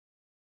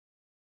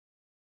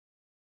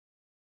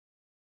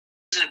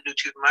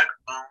Bluetooth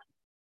microphone.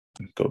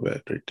 Go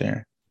back right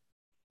there.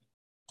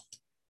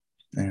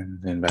 And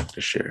then back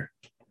to share.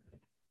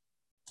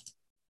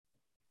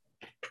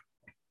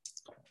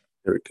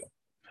 There we go.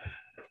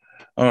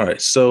 All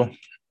right, so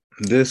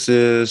this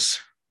is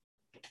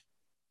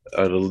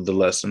the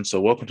lesson.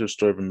 So welcome to the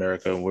Story of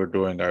America. We're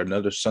doing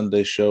another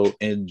Sunday show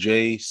in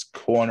Jay's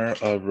Corner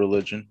of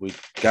Religion. We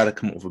got to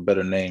come up with a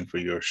better name for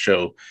your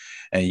show,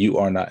 and you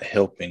are not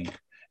helping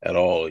at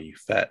all, you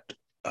fat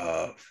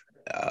F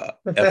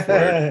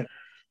word.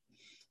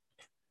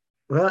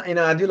 Well,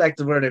 I do like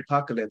the word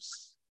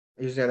apocalypse.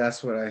 Usually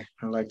that's what I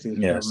like to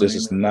Yes, this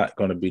is not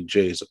going to be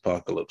Jay's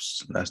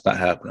Apocalypse. That's not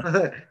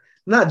happening.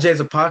 Not Jay's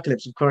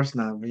Apocalypse, of course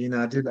not. But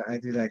I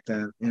do like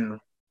that.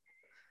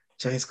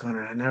 Jay's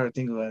Corner. I never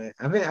think about it.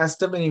 I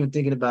still been even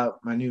thinking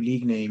about my new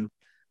league name,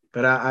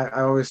 but I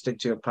always stick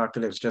to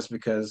Apocalypse just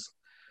because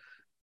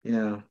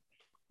I'm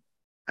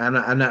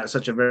not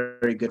such a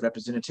very good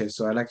representative,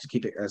 so I like to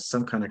keep it as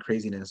some kind of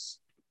craziness.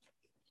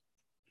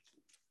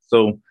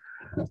 So,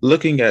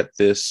 looking at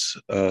this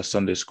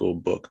Sunday school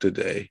book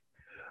today,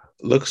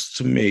 looks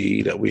to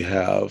me that we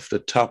have the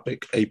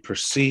topic, a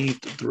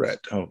perceived threat.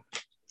 Oh,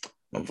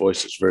 my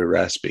voice is very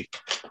raspy.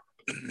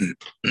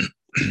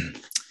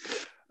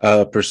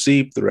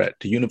 Perceived threat.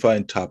 The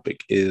unifying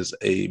topic is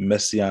a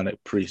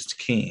messianic priest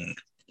king.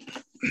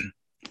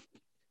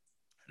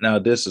 Now,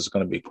 this is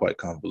going to be quite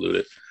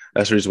convoluted.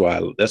 That's the reason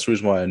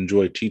why I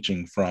enjoy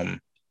teaching from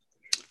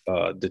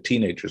the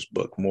teenagers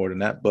book more than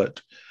that.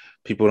 But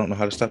people don't know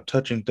how to stop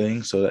touching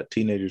things, so that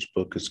teenagers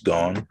book is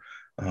gone.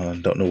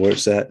 Don't know where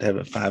it's at.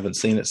 Haven't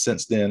seen it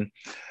since then.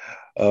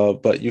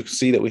 But you can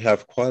see that we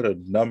have quite a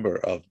number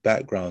of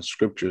background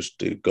scriptures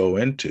to go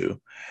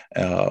into.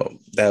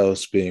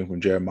 Those being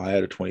from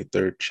Jeremiah, the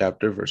 23rd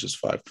chapter, verses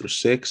 5 through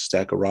 6,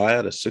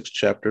 Zechariah, the 6th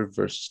chapter,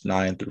 verses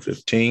 9 through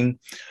 15,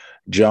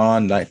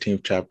 John,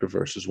 19th chapter,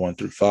 verses 1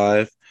 through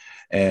 5,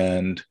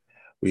 and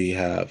we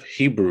have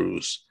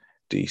Hebrews,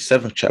 the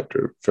 7th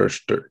chapter,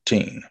 verse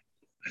 13.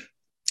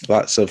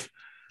 Lots of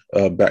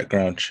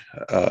background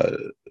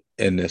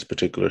in this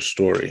particular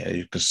story. And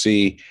you can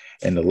see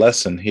in the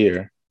lesson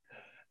here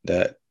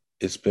that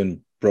it's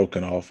been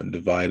broken off and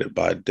divided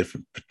by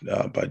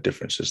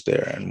differences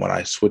there. And when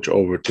I switch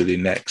over to the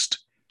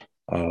next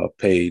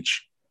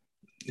page,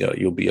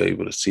 you'll be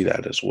able to see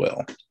that as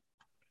well.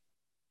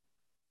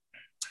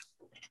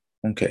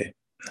 Okay,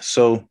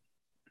 so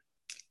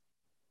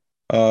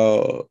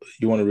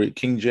you want to read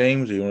King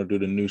James, or you want to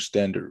do the New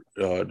Standard,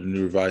 the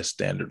New Revised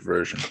Standard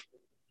Version?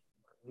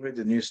 Read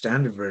the New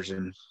Standard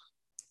Version.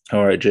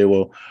 All right, Jay.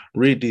 Well,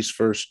 read these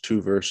first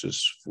two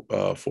verses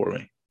for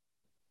me.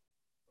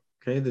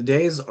 Okay, the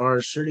days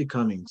are surely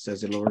coming,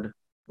 says the Lord,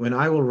 when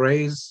I will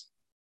raise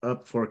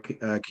up for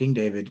King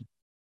David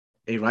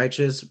a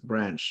righteous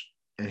branch,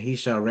 and he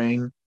shall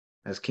reign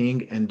as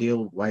king and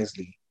deal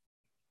wisely,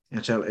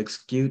 and shall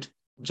execute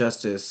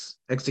justice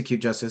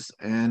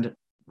and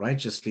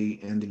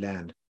righteously in the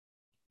land.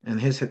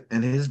 And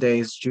his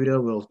days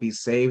Judah will be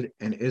saved,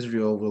 and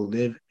Israel will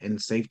live in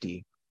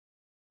safety.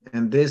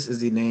 And this is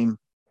the name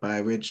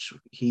by which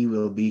he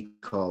will be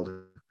called.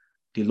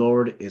 The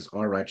Lord is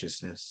our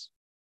righteousness.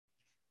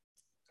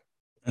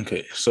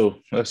 Okay, so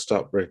let's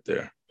stop right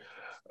there.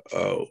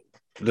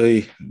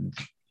 The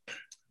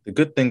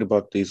good thing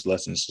about these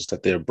lessons is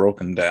that they're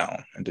broken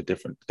down into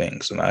different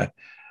things. And let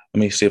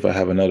me see if I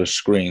have another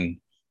screen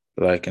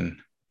that I can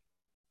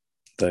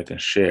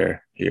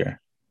share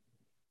here.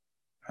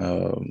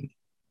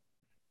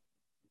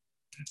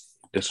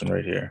 This one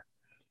right here.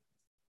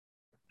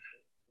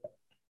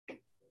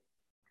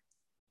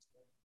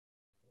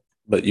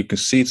 But you can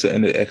see it's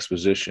in the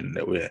exposition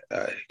that we.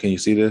 Can you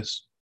see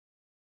this?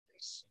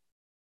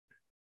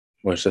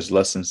 Where it says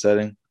lesson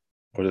setting,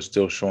 or it's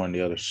still showing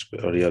the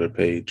other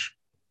page?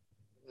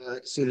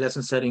 See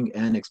lesson setting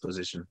and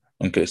exposition.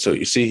 Okay, so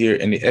you see here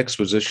in the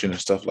exposition and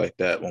stuff like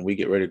that, when we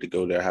get ready to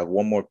go there, I have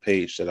one more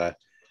page that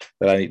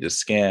I need to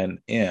scan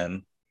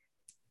in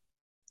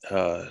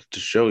to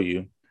show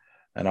you,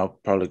 and I'll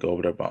probably go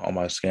over there on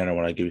my scanner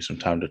when I give you some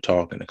time to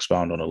talk and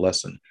expound on the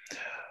lesson.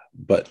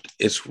 But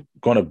it's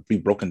going to be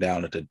broken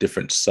down into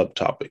different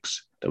subtopics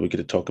that we get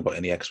to talk about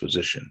in the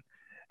exposition.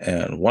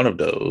 And one of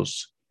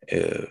those,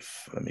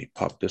 let me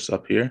pop this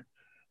up here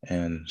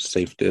and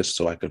save this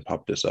so I can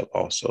pop this up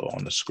also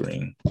on the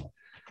screen.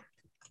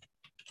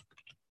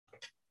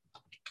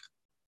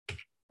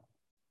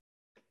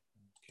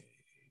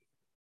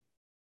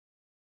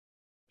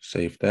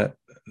 Save that.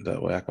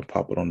 That way I can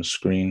pop it on the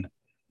screen.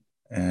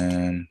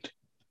 And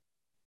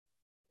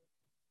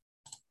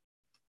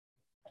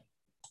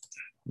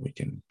we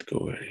can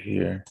go right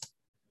here.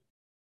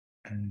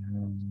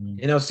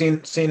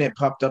 Seeing it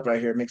popped up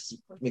right here makes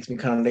me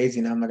kind of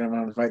lazy. Now I'm not gonna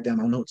want to write down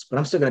my notes, but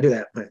I'm still gonna do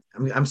that. But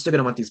I'm still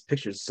gonna want these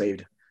pictures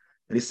saved, at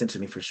least sent to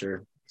me for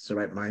sure. So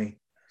write my.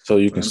 So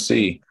you can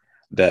see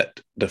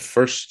that the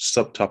first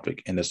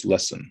subtopic in this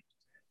lesson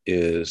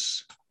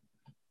is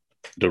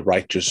the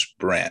righteous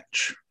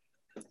branch.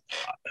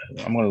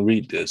 I'm going to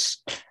read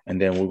this, and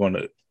then we're going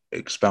to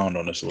expound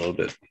on this a little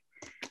bit.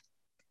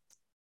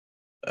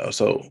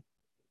 So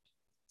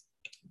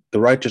The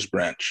righteous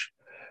branch.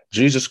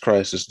 Jesus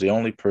Christ is the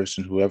only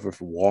person who ever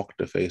walked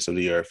the face of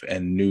the earth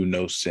and knew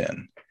no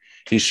sin.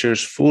 He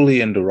shares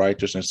fully in the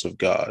righteousness of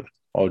God.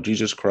 While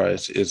Jesus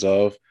Christ is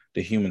of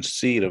the human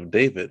seed of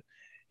David,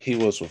 he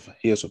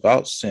is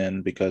without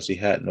sin because he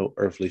had no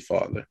earthly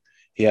father.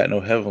 He had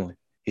a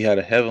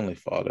heavenly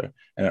father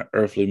and an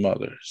earthly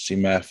mother. See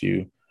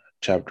Matthew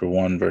chapter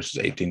 1,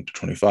 verses 18 to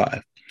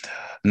 25.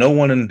 No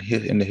one in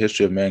the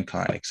history of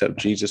mankind except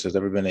Jesus has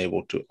ever been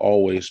able to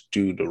always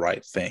do the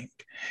right thing.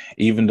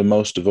 Even the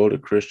most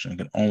devoted Christian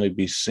can only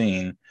be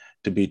seen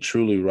to be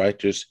truly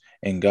righteous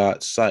in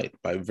God's sight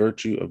by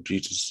virtue of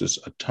Jesus'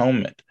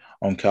 atonement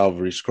on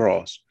Calvary's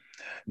cross.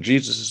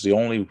 Jesus is the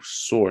only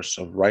source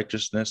of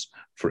righteousness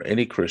for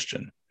any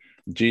Christian.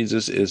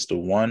 Jesus is the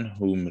one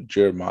whom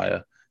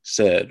Jeremiah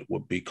said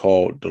would be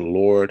called the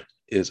Lord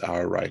is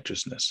our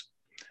righteousness.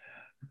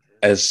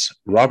 As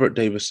Robert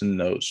Davison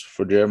notes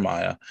for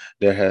Jeremiah,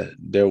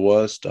 there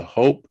was the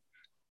hope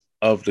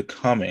of the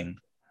coming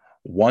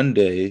one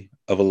day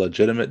of a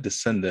legitimate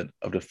descendant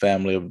of the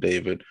family of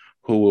David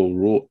who will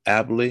rule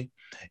ably,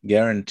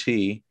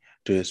 guarantee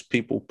to his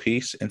people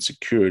peace and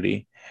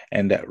security,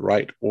 and that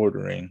right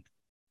ordering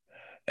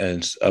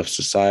of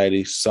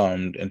society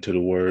summed into the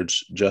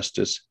words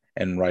justice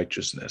and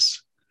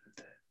righteousness.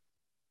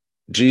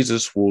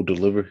 Jesus will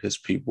deliver his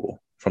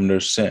people from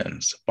their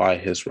sins by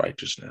his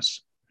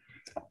righteousness.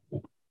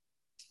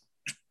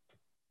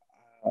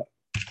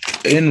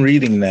 In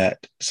reading that,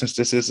 since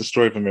this is the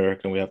story of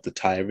America, and we have to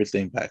tie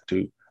everything back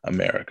to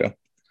America,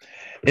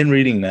 in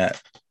reading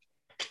that,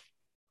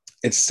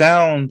 it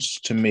sounds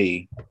to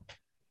me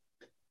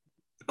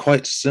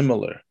quite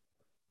similar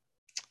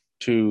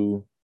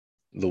to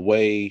the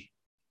way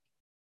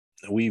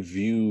we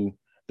view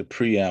the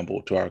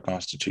preamble to our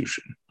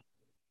Constitution.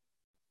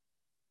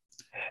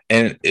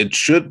 And it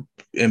should,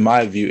 in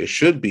my view, it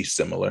should be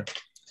similar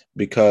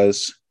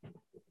because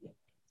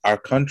our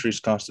country's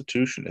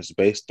Constitution is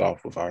based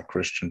off of our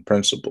Christian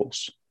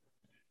principles.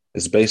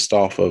 It's based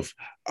off of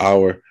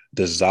our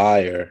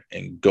desire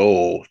and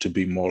goal to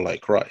be more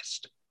like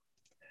Christ.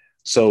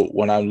 So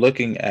when I'm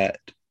looking at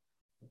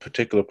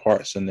particular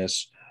parts in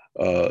this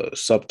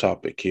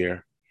subtopic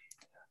here,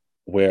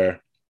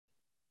 where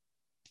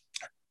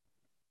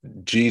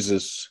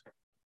Jesus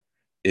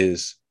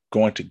is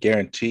going to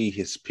guarantee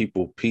his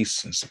people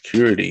peace and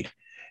security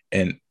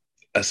and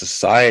a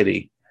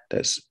society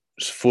that's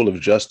full of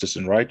justice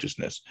and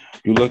righteousness.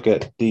 You look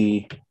at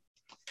the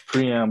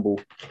preamble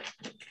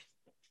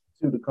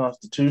to the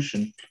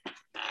Constitution.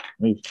 Let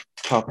me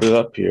pop it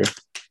up here,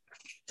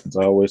 since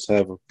I always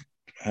have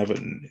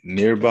it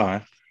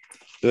nearby.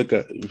 You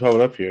pop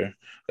it up here.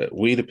 That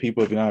we, the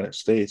people of the United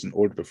States, in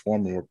order to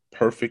form a more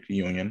perfect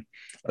union,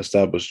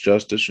 establish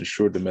justice,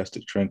 ensure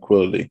domestic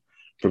tranquility,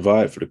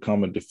 provide for the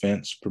common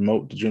defense,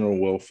 promote the general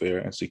welfare,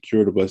 and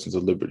secure the blessings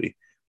of liberty,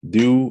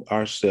 do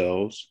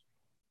ourselves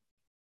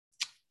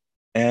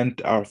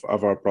and of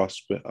our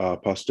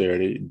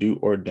posterity do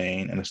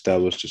ordain and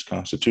establish this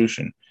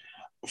Constitution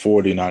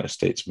for the United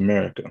States of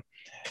America.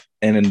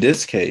 And in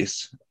this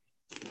case,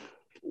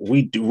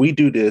 we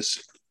do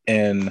this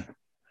in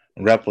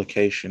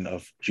replication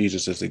of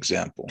Jesus's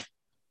example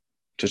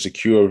to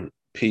secure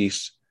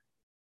peace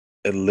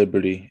and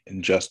liberty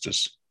and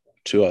justice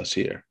to us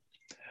here.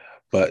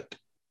 But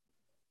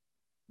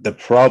the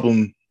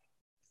problem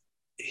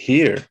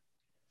here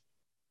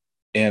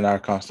in our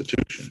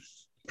Constitution,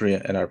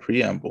 in our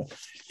preamble,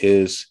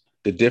 is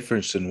the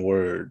difference in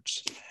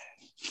words.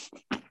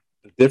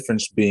 The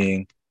difference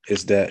being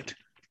is that,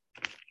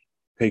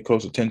 pay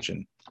close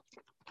attention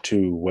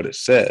to what it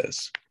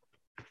says.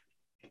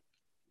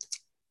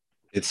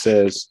 It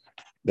says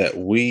that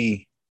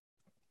we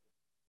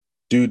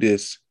do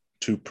this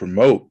to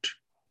promote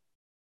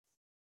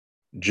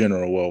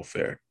general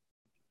welfare,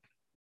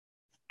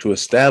 to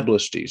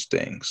establish these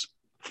things.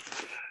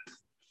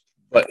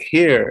 But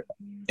here,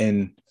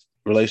 in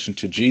relation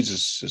to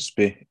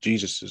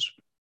Jesus's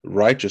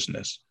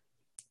righteousness,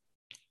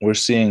 we're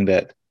seeing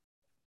that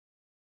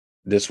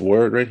this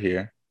word right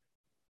here,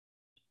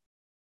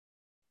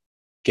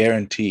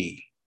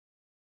 guarantee,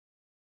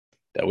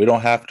 that we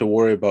don't have to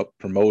worry about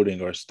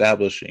promoting or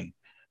establishing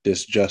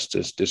this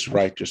justice, this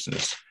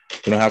righteousness.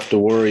 We don't have to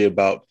worry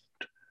about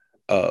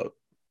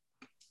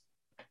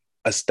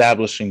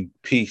establishing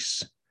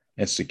peace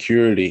and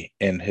security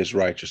in his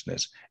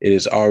righteousness. It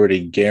is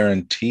already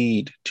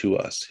guaranteed to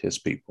us, his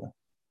people.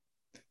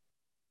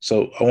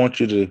 So I want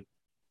you to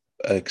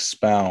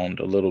expound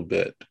a little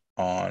bit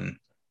on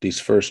these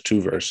first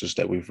two verses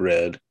that we've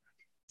read.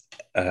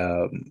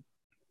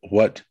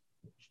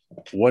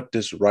 What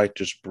this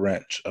righteous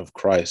branch of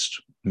Christ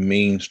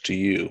means to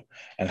you,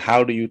 and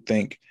how do you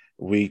think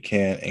we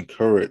can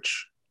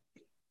encourage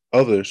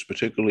others,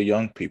 particularly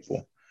young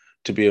people,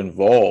 to be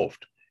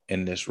involved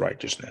in this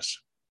righteousness?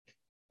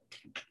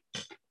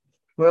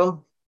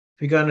 Well,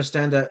 we got to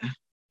understand that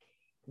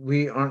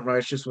we aren't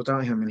righteous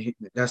without him, and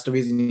that's the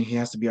reason he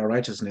has to be our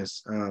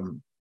righteousness.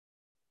 And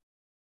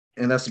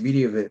that's the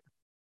beauty of it,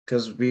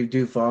 because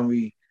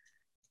we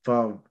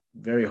fall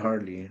very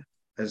hardly.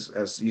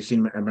 as you've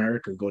seen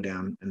America go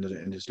down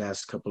in this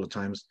last couple of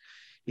times.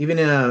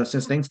 Even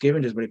since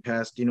Thanksgiving just already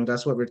passed,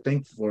 that's what we're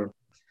thankful for.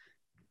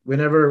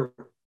 Whenever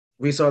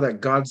we saw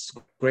that God's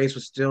grace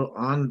was still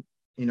on,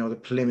 the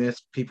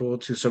Plymouth people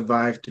to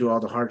survive through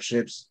all the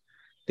hardships,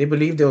 they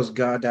believed there was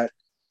God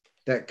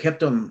that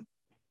kept them,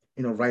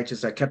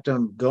 righteous, that kept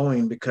them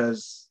going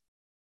because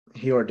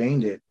He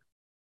ordained it.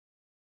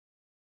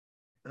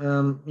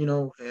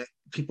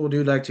 People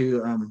do like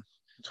to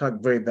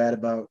talk very bad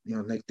about,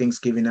 like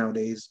Thanksgiving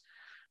nowadays.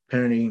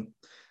 Apparently,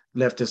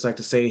 leftists like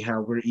to say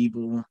how we're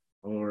evil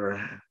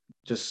or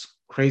just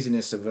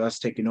craziness of us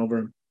taking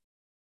over.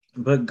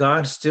 But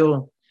God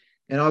still,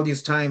 in all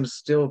these times,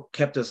 still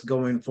kept us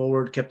going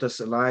forward, kept us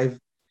alive,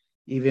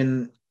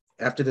 even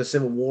after the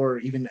Civil War.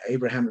 Even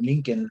Abraham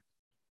Lincoln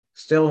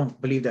still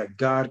believed that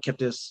God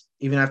kept us,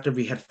 even after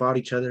we had fought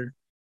each other,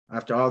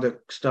 after all the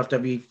stuff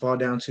that we fall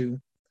down to.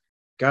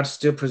 God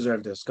still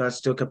preserved us. God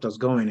still kept us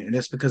going, and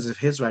it's because of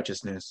His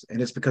righteousness,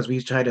 and it's because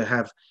we try to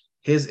have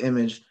His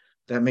image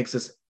that makes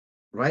us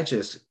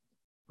righteous.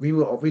 We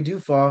do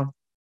fall,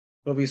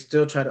 but we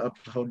still try to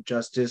uphold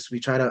justice. We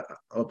try to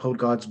uphold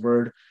God's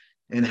word,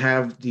 and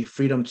have the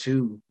freedom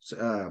to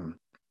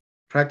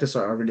practice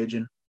our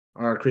religion,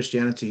 our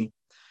Christianity,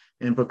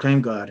 and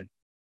proclaim God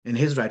and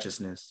His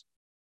righteousness.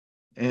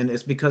 And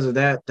it's because of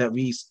that that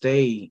we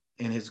stay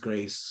in His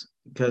grace.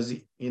 Because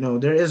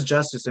there is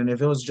justice, and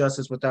if it was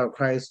justice without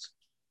Christ,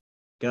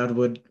 God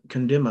would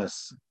condemn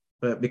us.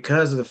 But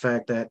because of the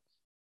fact that,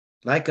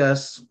 like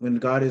us, when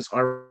God is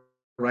our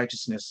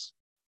righteousness,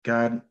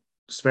 God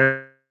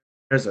spares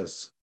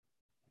us.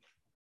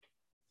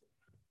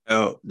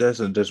 Oh, that's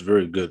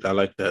very good. I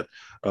like that.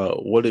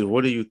 What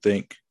do you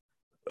think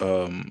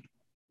um,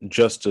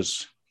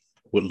 justice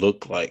would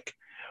look like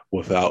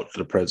without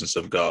the presence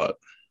of God?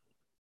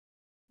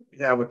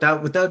 Yeah,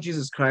 without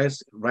Jesus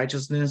Christ,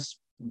 righteousness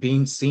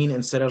being seen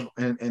instead of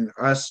and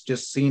us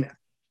just seen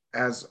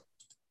as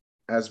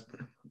as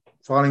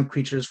fallen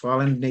creatures,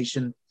 fallen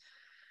nation,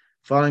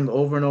 falling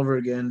over and over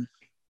again.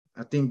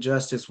 I think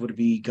justice would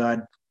be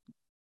God,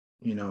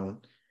 you know,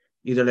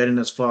 either letting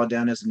us fall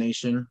down as a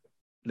nation,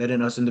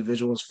 letting us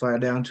individuals fall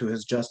down to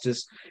His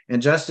justice,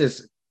 and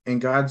justice in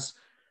God's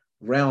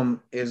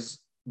realm is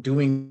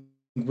doing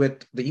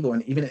with the evil,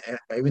 and even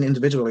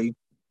individually,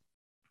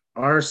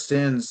 our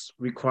sins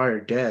require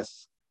death,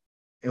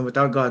 and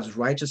without God's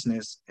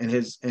righteousness and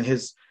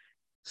His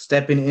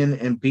stepping in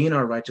and being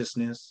our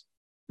righteousness,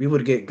 we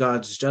would get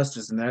God's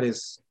justice, and that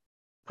is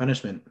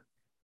punishment,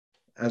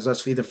 as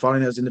us either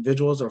falling as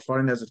individuals or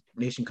falling as a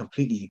nation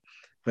completely.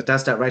 But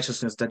that's that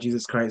righteousness that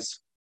Jesus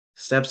Christ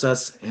steps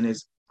us and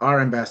is our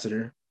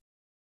ambassador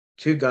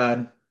to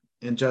God,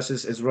 and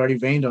justice is already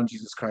reigned on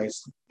Jesus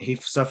Christ. He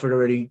suffered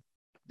already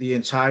the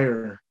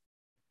entirety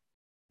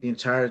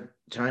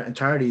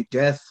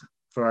death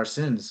for our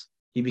sins.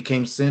 He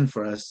became sin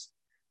for us,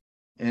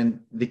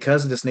 and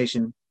because of this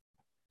nation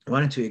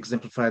wanted to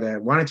exemplify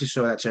that, wanted to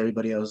show that to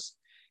everybody else,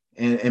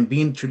 and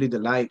being truly the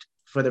light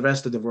for the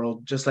rest of the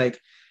world, just like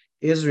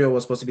Israel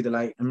was supposed to be the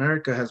light.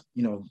 America has,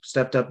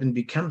 stepped up and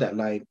become that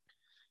light,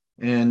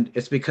 and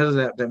it's because of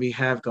that that we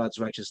have God's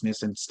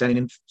righteousness and standing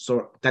in,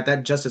 so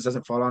that justice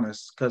doesn't fall on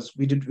us, because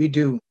we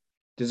do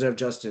deserve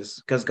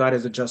justice, because God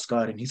is a just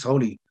God and He's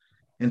holy,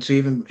 and to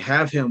even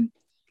have Him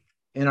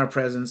in our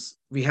presence,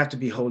 we have to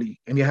be holy,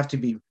 and we have to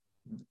be,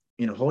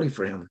 holy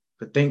for Him.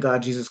 But thank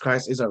God, Jesus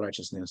Christ is our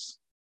righteousness.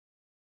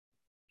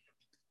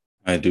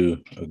 I do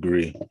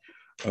agree.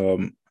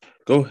 Um,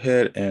 Go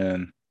ahead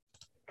and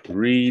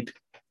read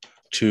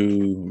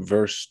to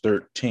verse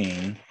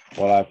 13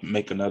 while I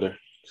make another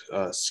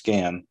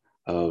scan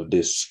of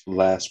this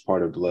last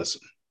part of the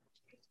lesson.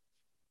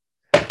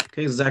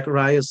 Okay,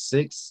 Zechariah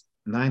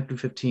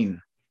 6:9-15.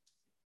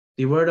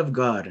 The word of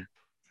God,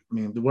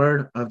 the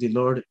word of the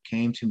Lord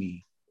came to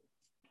me.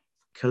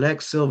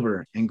 Collect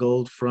silver and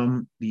gold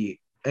from the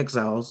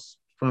exiles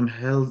from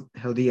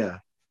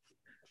Chaldea,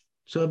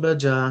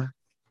 Tobijah,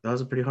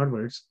 those are pretty hard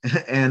words,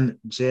 and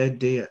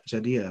Judea.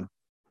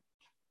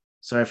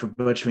 Sorry for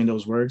butchering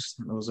those words.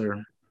 Those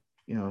are,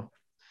 who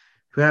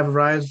have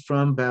arrived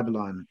from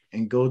Babylon,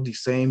 and go the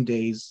same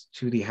days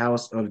to the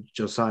house of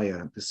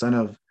Josiah, the son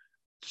of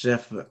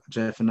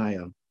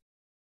Jephaniah.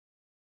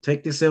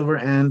 Take the silver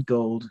and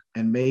gold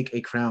and make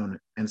a crown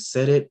and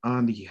set it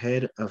on the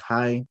head of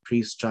high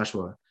priest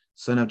Joshua,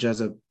 son of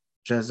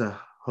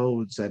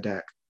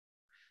Jehozadak.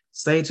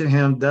 Say to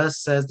him,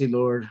 thus says the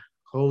Lord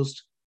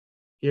host,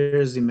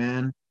 here is the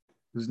man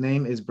whose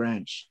name is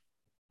Branch,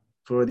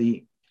 for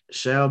the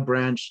shall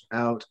branch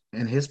out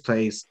in his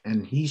place,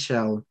 and he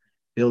shall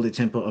build the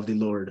temple of the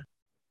Lord.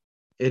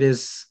 It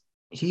is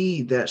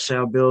he that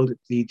shall build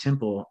the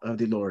temple of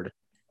the Lord.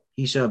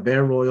 He shall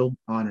bear royal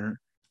honor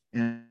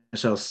and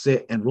shall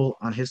sit and rule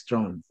on his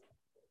throne.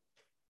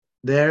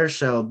 There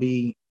shall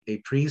be a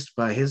priest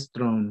by his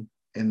throne,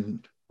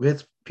 and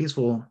with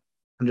peaceful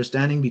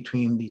understanding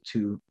between the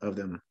two of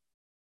them.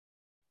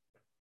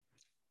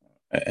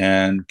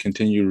 And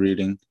continue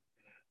reading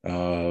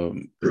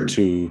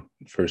to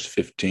verse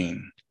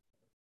 15.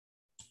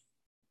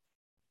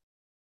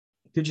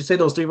 Could you say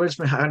those three words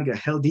for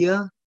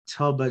Heldia,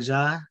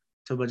 Tobajah,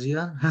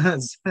 Tobajah?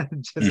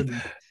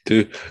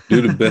 Do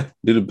do the best.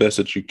 Do the best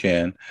that you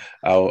can.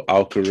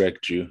 I'll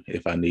correct you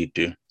if I need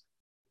to.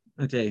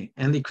 Okay,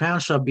 and the crown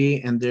shall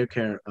be in their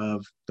care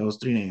of those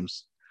three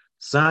names,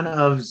 son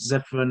of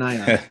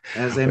Zephaniah,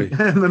 as a Wait,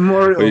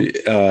 memorial wait.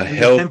 in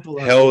the temple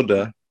of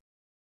Jehovah.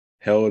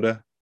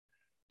 Helda,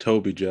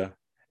 Tobijah,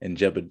 and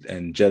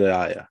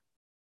Jedediah.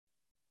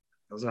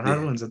 Those are hard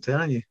Yeah, ones, I'm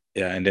telling you.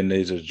 yeah, and then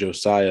there's a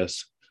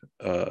Josiah's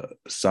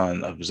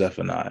son of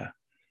Zephaniah.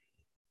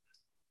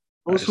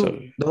 All right, so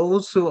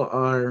Those who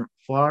are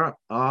far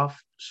off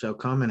shall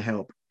come and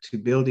help to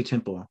build the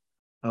temple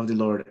of the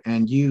Lord,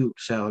 and you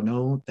shall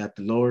know that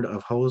the Lord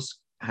of hosts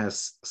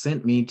has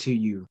sent me to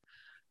you.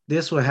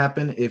 This will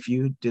happen if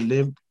you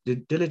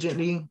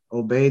diligently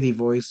obey the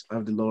voice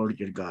of the Lord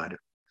your God.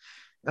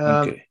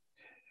 Um, okay.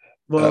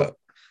 well,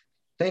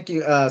 thank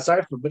you.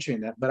 Sorry for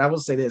butchering that, but I will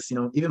say this,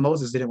 even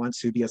Moses didn't want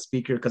to be a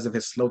speaker because of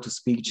his slow to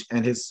speech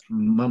and his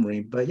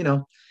murmuring. But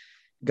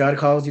God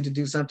calls you to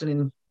do something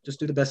and just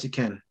do the best you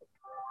can.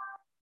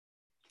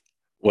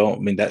 Well, I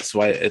mean, that's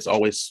why you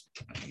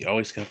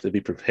always have to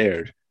be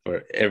prepared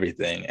for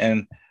everything.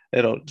 And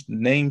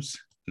names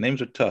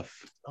are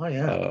tough. Oh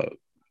yeah.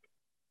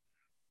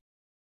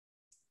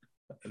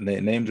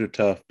 Names are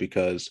tough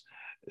because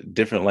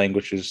different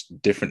languages,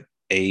 different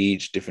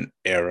age, different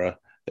era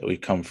that we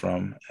come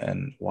from.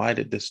 And why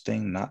did this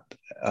thing not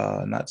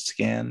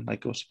scan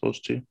like it was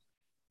supposed to?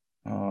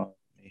 Let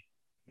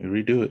me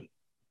redo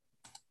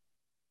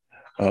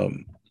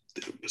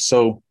it.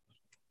 So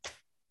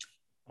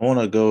I want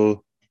to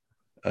go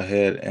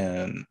ahead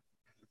and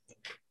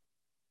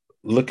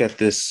look at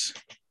this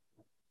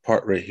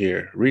part right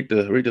here. Read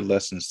the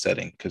lesson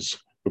setting, because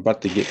we're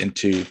about to get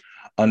into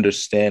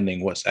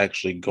understanding what's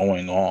actually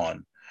going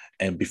on,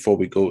 and before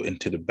we go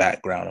into the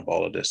background of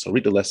all of this. So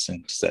read the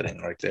lesson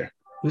setting right there.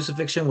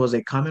 Crucifixion was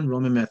a common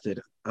Roman method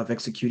of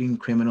executing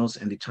criminals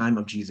in the time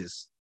of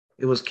Jesus.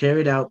 It was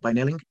carried out by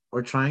nailing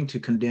or trying to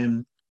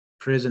condemn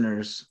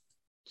prisoners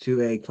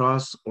to a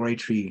cross or a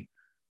tree.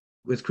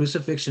 With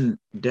crucifixion,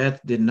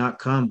 death did not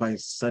come by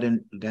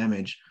sudden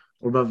damage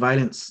or by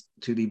violence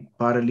to the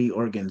bodily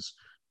organs.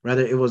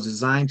 Rather, it was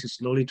designed to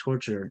slowly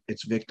torture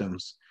its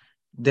victims.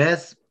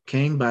 Death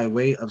came by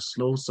way of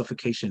slow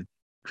suffocation.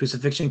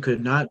 Crucifixion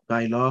could not,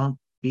 by law,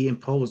 be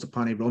imposed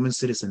upon a Roman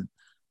citizen,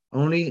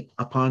 only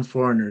upon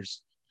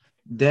foreigners.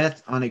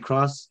 Death on a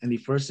cross in the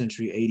first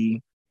century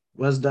AD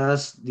was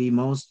thus the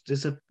most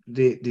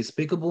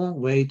despicable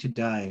way to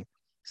die.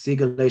 See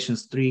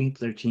Galatians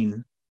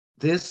 3:13.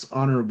 This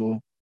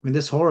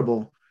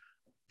horrible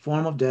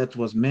form of death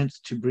was meant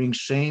to bring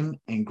shame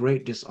and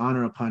great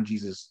dishonor upon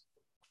Jesus,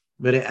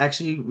 but it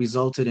actually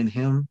resulted in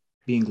him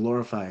being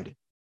glorified.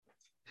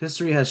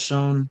 History has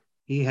shown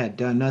he had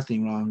done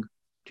nothing wrong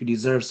to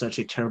deserve such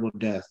a terrible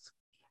death.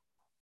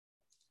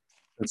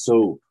 And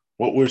so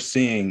what we're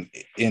seeing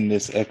in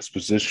this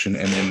exposition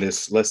and in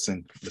this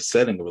lesson, the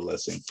setting of a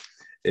lesson,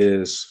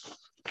 is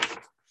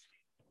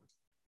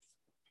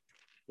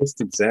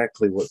just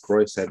exactly what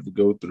Christ had to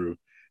go through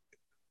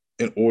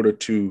in order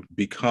to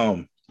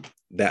become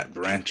that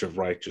branch of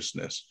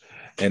righteousness.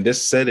 And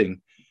this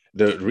setting,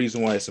 the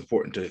reason why it's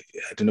important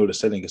to know the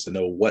setting is to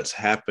know what's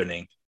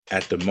happening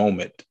at the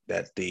moment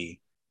that the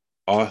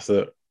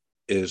author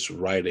is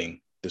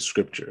writing the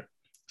scripture.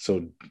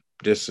 So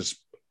this is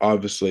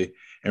obviously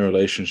in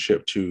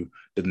relationship to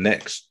the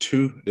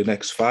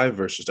next 5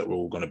 verses that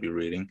we're going to be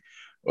reading,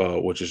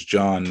 which is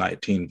John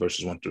 19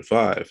 verses 1 through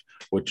 5,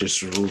 which is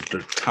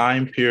the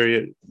time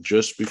period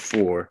just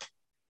before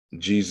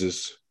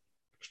Jesus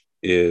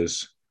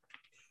is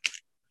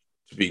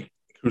to be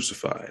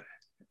crucified.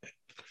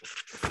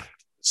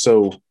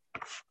 So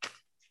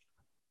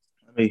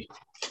let me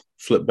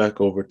flip back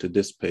over to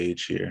this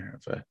page here,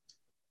 if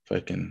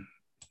I can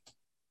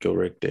go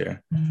right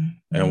there.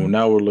 Mm-hmm. And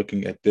now we're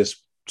looking at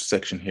this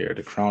section here,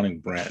 the crowning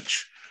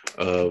branch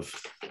of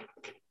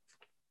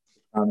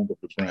the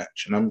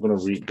branch. And I'm going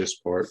to read this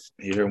part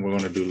here, and we're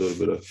going to do a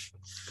little bit of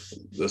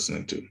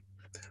listening to.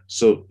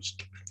 So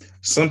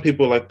some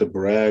people like to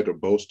brag or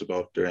boast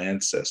about their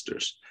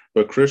ancestors,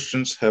 but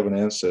Christians have an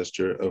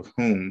ancestor of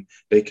whom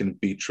they can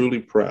be truly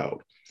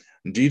proud.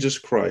 Jesus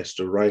Christ,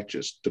 the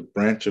righteous, the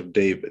branch of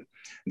David.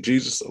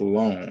 Jesus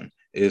alone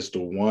is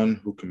the one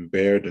who can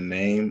bear the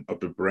name of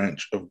the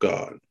branch of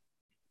God.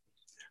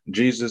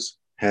 Jesus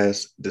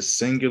has the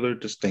singular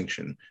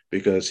distinction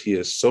because he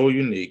is so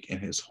unique in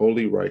his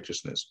holy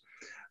righteousness.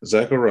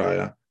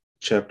 Zechariah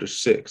chapter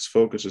 6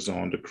 focuses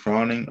on the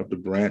crowning of the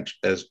branch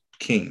as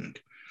king.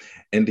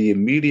 In the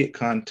immediate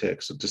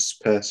context of this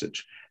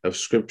passage of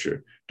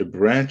scripture, the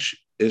branch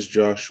is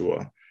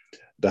Joshua,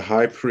 the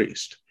high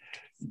priest.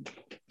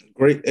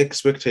 Great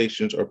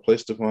expectations are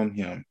placed upon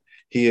him.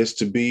 He is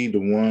to be the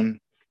one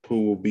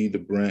who will be the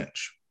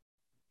branch,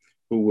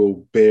 who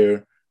will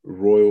bear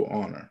royal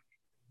honor,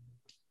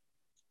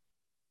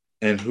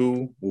 and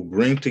who will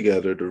bring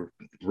together the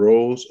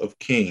roles of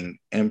king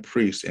and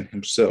priest in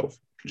himself,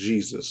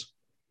 Jesus.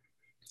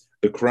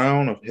 The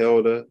crown of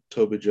Helda,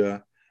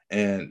 Tobijah,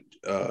 and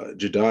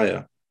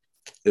Jediah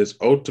is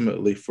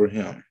ultimately for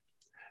him.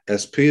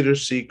 As Peter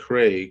C.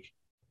 Craig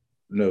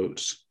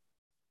notes,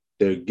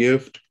 their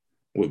gift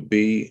would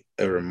be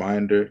a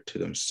reminder to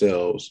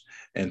themselves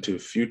and to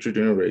future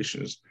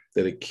generations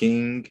that a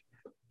king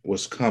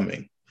was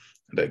coming,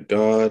 that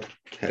God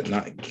had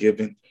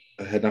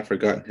not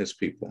forgotten his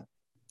people.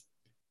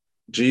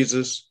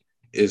 Jesus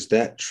is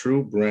that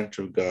true branch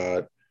of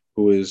God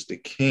who is the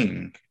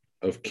King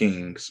of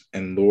kings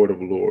and Lord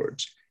of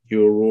lords. He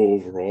will rule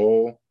over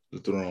all the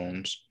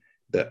thrones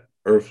that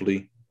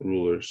earthly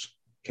rulers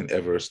can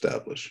ever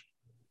establish.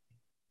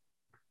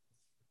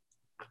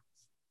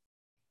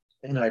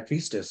 And high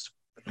priestess,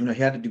 he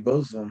had to do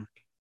both of them.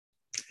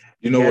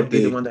 You know He had what to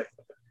be the the one that.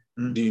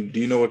 do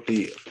you know what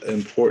the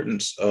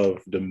importance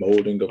of the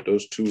molding of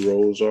those two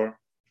roles are?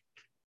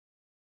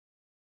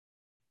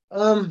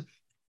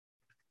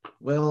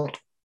 Well,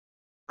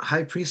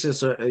 high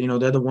priestess are,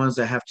 they're the ones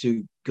that have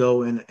to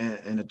go and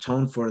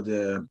atone for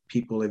the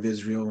people of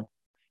Israel,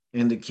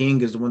 and the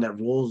king is the one that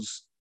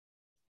rules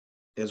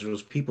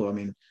Israel's people. I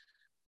mean,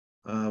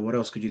 what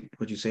else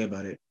would you say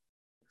about it?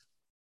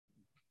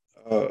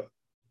 Uh,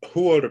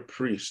 who are the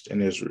priests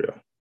in Israel?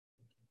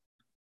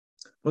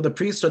 Well, the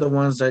priests are the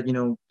ones that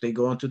they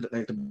go into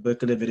the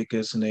book of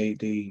Leviticus, and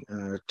they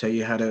tell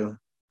you how to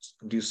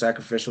do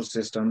sacrificial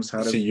systems,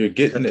 how See, to you're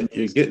getting cut the it,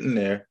 you're meats. getting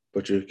there,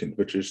 but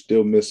you're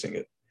still missing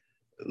it.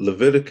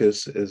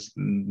 Leviticus is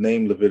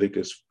named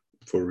Leviticus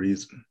for a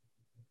reason.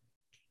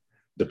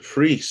 The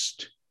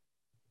priest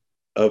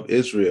of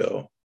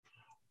Israel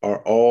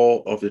are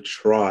all of the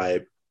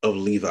tribe of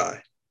Levi.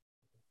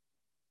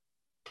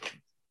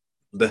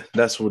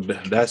 That's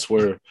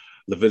where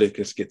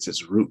Leviticus gets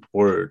its root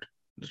word,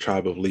 the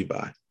tribe of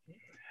Levi.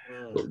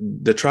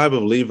 The tribe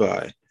of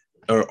Levi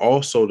are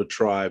also the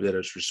tribe that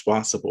is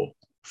responsible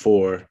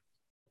for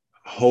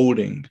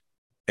holding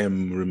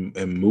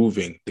and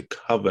moving the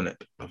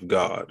covenant of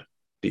God,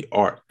 the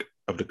ark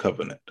of the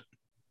covenant.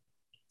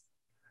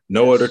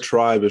 No other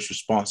tribe is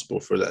responsible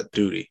for that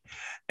duty.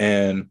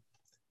 And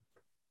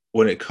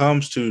when it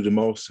comes to the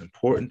most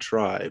important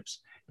tribes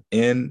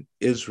in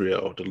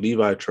Israel, the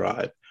Levi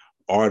tribe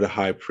are the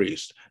high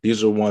priest.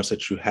 These are ones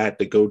that you had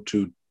to go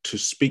to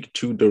speak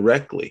to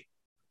directly.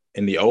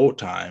 In the old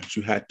times,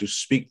 you had to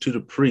speak to the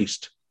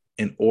priest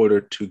in order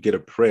to get a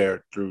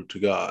prayer through to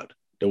God.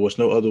 There was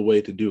no other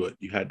way to do it.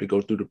 You had to go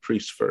through the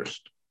priest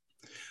first.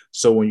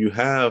 So when you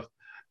have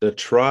the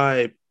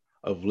tribe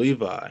of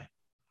Levi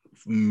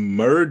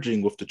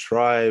merging with the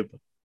tribe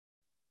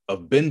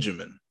of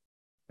Benjamin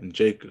and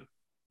Jacob,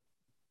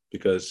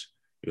 because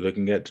you're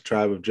looking at the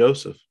tribe of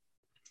Joseph.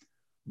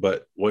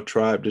 But what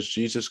tribe does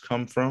Jesus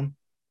come from?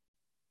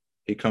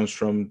 He comes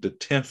from the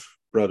 10th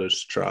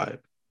brother's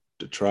tribe,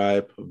 the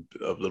tribe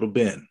of little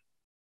Ben.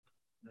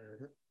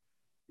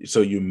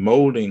 So you're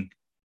molding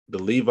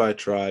the Levi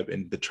tribe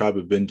and the tribe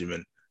of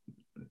Benjamin,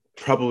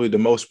 probably the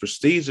most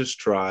prestigious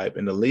tribe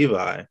in the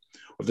Levi,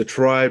 of the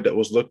tribe that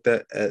was looked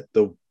at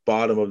the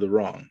bottom of the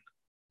rung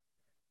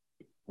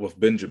with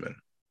Benjamin.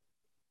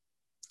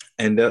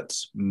 And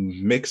that's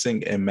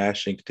mixing and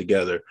mashing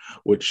together,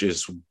 which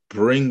is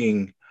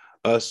bringing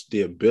us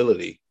the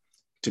ability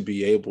to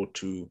be able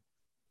to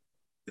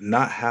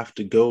not have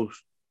to go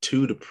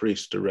to the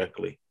priest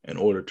directly in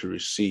order to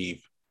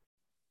receive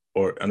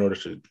or in order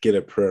to get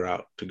a prayer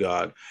out to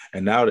God.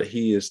 And now that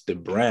he is the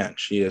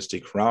branch, he is the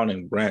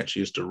crowning branch,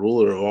 he is the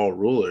ruler of all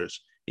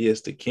rulers, he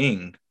is the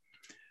king.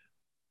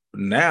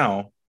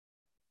 Now,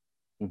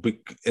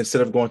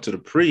 instead of going to the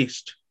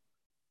priest,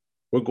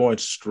 we're going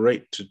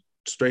straight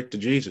to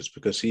Jesus,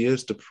 because he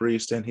is the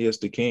priest and he is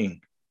the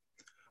king.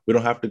 We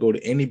don't have to go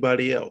to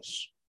anybody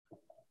else.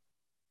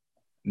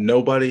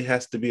 Nobody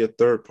has to be a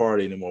third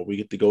party anymore. We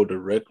get to go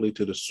directly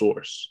to the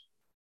source.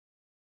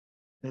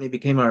 And he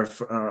became our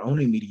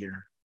only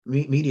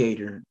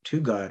mediator to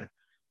God.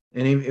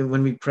 And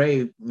when we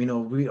pray,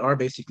 we are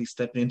basically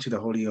stepping into the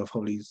Holy of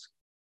Holies,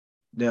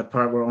 that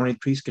part where only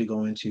priests could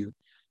go into.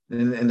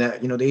 And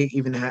that, they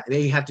even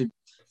they had to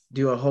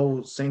do a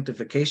whole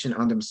sanctification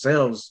on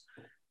themselves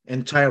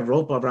and tie a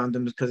rope around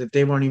them, because if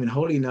they weren't even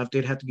holy enough,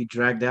 they'd have to be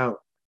dragged out,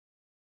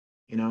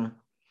 and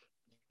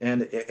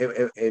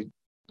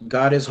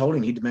God is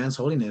holy. He demands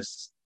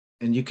holiness,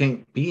 and you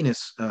can't be in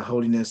his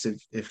holiness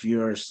if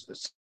you're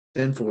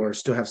sinful or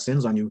still have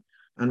sins on you,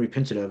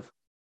 unrepented of.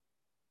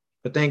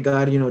 But thank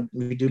God,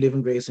 we do live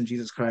in grace, and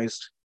Jesus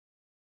Christ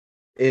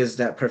is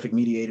that perfect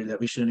mediator that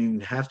we shouldn't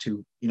even have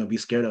to, be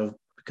scared of,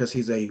 because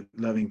he's a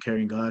loving,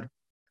 caring God.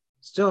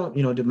 Still,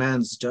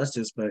 demands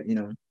justice, but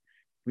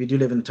we do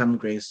live in a time of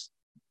grace.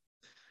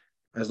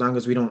 As long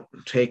as we don't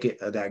take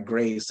that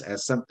grace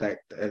as something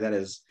that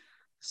is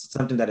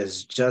something that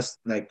is just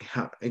like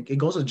how it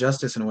goes with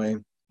justice in a way,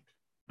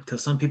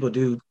 because some people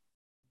do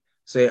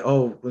say,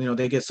 oh,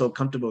 they get so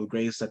comfortable with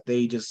grace that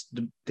they just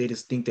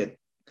think that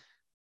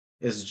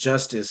it's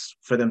justice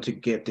for them to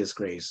get this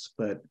grace.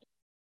 But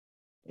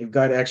if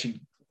God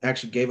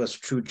actually gave us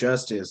true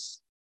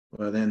justice,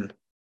 well, then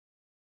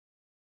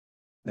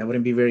that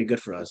wouldn't be very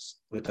good for us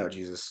without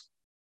Jesus.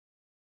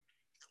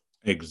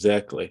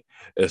 Exactly.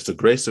 It's the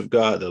grace of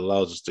God that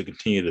allows us to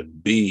continue to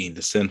be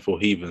the sinful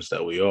heathens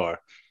that we are.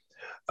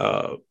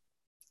 Uh,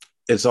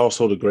 it's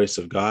also the grace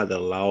of God that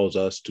allows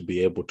us to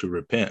be able to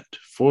repent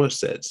for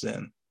said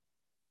sin.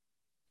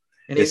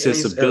 And, It's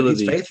his he's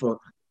ability. faithful.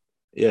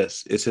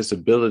 Yes, it's his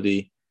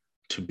ability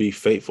to be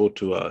faithful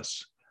to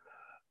us.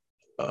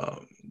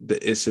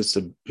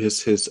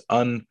 It's his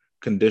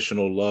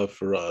unconditional love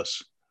for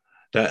us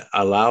that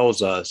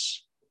allows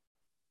us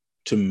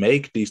to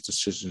make these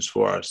decisions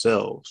for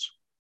ourselves.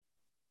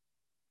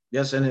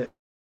 Yes, and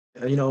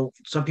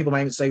some people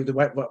might even say,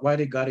 why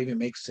did God even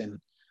make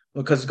sin?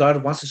 Because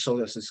God wants to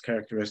show us his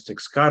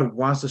characteristics. God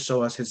wants to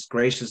show us his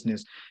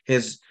graciousness,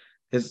 his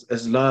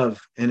his love,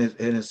 and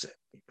his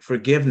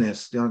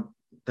forgiveness.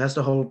 That's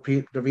the whole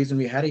the reason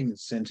we had even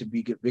sin to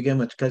begin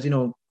with. Because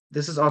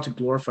this is all to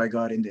glorify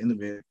God in the end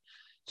of it.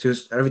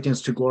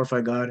 Everything's to glorify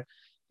God,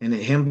 and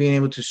him being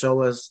able to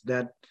show us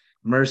that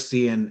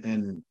mercy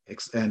and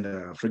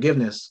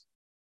forgiveness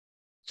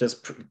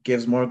just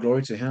gives more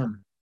glory to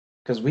him,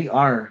 because we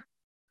are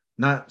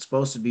not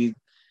supposed to be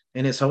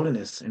in his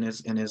holiness, in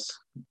his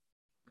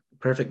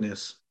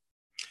perfectness.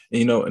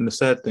 And the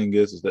sad thing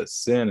is that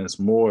sin is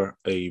more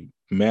a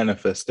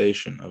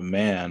manifestation of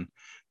man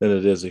than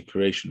it is a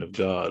creation of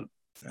God.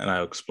 And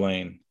I'll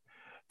explain.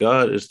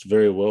 God is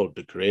very well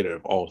the creator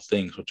of all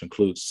things, which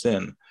includes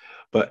sin.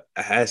 But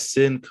as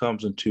sin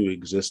comes into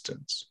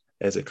existence,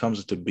 as it comes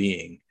into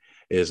being,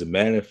 it is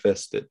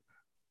manifested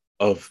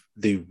of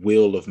the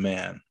will of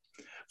man.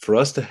 For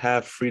us to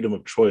have freedom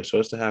of choice, for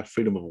us to have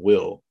freedom of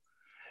will,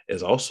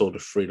 is also the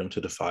freedom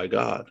to defy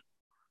God.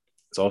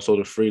 It's also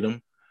the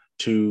freedom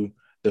to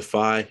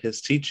defy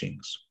his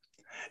teachings.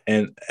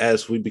 And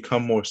as we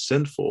become more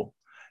sinful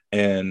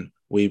and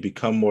we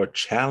become more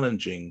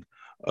challenging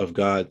of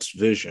God's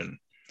vision,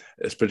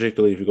 it's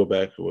particularly if you go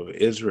back with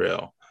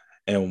Israel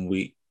and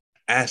we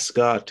ask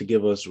God to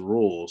give us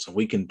rules, and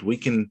we can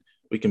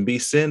be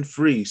sin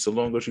free so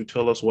long as you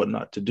tell us what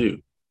not to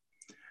do.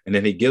 And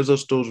then he gives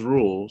us those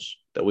rules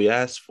that we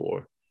ask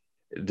for.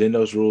 Then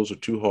those rules are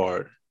too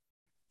hard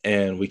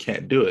and we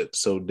can't do it.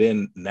 So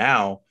then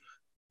now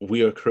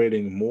we are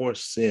creating more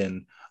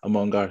sin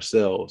among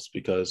ourselves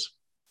because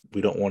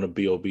we don't want to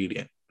be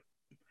obedient.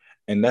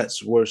 And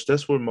that's worse.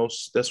 That's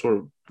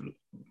where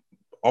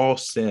all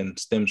sin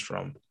stems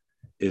from,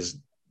 is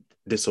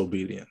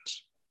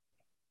disobedience.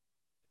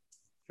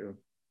 True.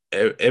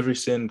 Every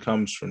sin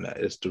comes from that.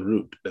 It's the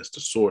root. That's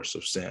the source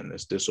of sin.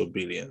 It's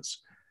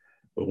disobedience.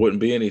 There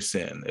wouldn't be any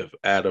sin if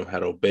Adam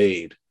had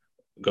obeyed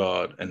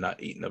God and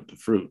not eaten of the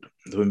fruit.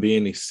 There wouldn't be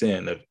any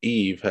sin if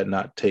Eve had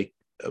not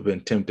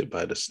been tempted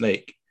by the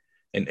snake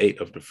and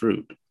ate of the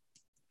fruit.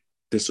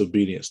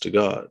 Disobedience to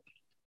God.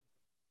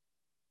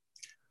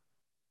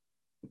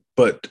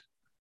 But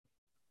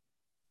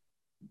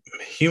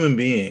human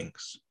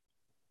beings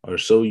are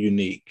so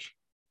unique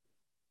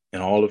in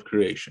all of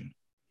creation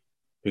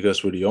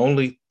because we're the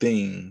only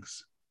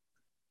things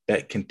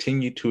that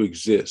continue to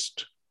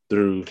exist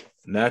through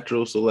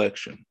natural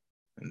selection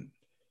and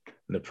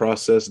the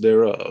process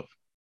thereof,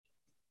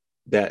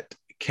 that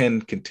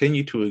can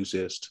continue to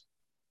exist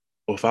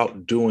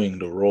without doing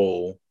the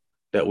role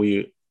that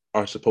we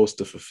are supposed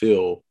to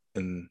fulfill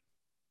in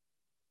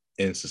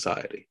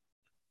society.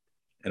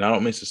 And I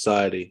don't mean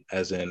society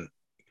as in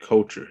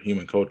culture,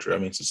 human culture. I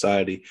mean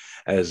society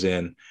as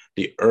in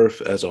the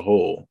earth as a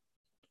whole.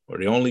 We're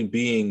the only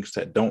beings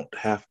that don't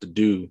have to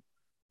do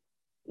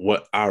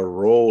what our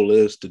role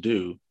is to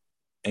do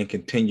and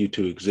continue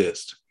to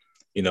exist.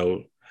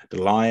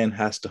 The lion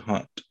has to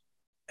hunt,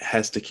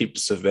 has to keep the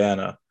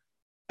savannah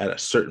at a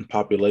certain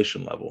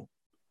population level.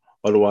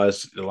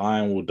 Otherwise, the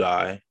lion will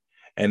die,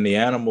 and the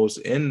animals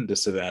in the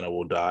savannah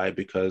will die,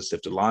 because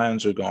if the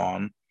lions are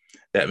gone,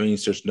 that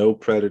means there's no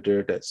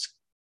predator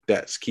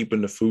that's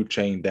keeping the food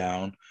chain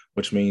down,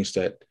 which means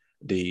that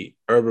the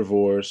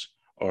herbivores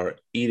are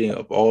eating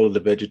up all of the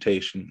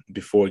vegetation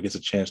before it gets a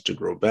chance to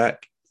grow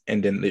back,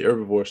 and then the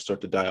herbivores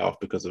start to die off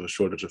because of a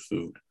shortage of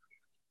food.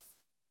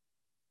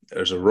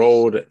 There's a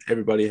role that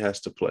everybody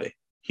has to play.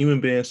 Human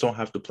beings don't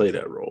have to play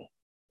that role.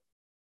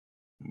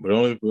 We're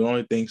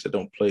only things that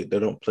don't play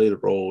the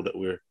role that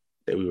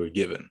we were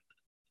given.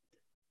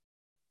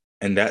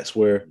 And that's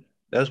where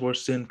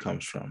sin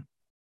comes from.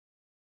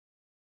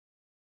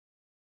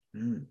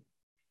 Mm.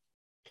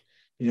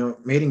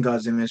 Made in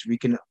God's image, we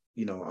can,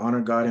 honor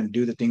God and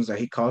do the things that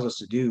he calls us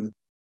to do,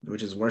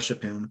 which is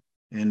worship him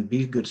and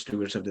be good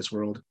stewards of this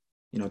world,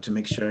 to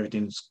make sure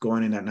everything's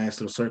going in that nice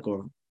little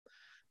circle.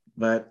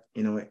 But,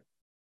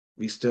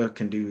 we still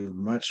can do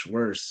much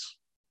worse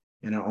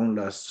in our own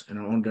lusts and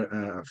our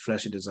own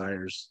fleshy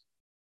desires,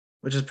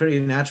 which is pretty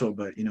natural.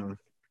 But,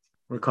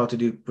 we're called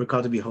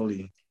to be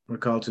holy. We're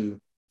called to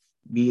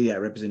be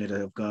that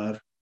representative of God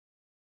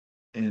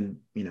and,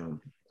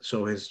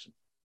 show his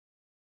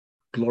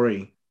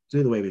glory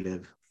through the way we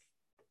live.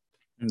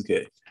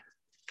 Okay.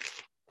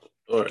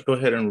 All right, go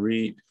ahead and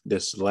read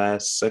this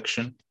last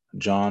section,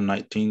 John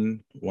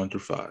 19, 1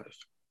 through 5.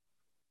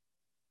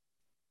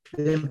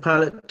 Then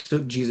Pilate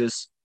took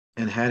Jesus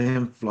and had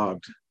him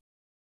flogged.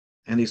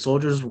 And the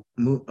soldiers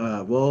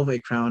wove a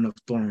crown of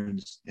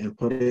thorns and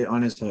put it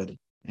on his head,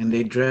 and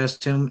they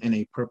dressed him in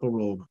a purple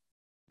robe.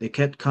 They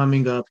kept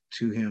coming up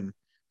to him,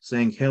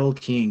 saying, "Hail,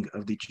 King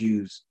of the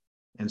Jews,"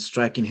 and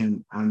striking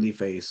him on the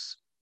face.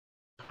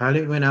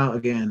 Pilate went out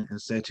again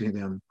and said to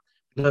them,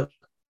 "Look,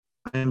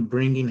 I am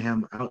bringing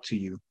him out to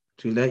you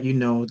to let you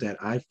know that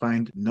I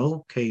find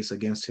no case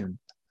against him."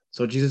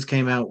 So Jesus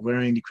came out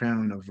wearing the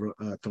crown of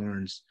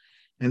thorns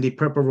and the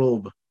purple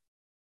robe.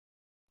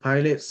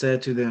 Pilate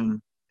said to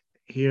them,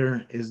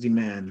 "Here is the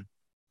man."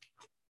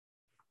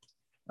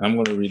 I'm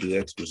going to read the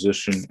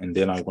exposition and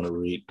then I'm going to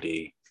read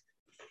the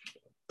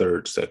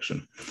third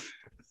section.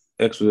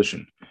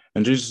 Exposition.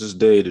 In Jesus'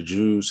 day, the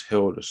Jews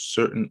held a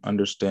certain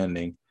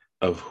understanding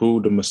of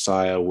who the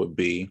Messiah would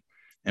be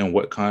and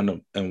what kind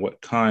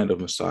of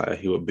Messiah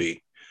he would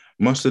be.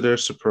 Much to their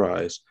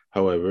surprise,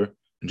 however,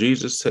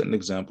 Jesus set an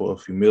example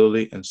of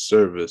humility and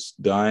service,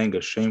 dying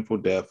a shameful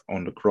death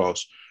on the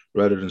cross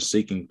rather than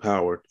seeking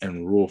power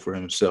and rule for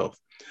himself.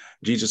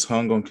 Jesus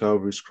hung on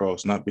Calvary's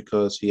cross not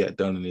because he had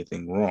done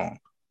anything wrong,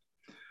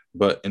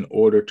 but in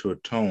order to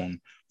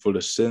atone for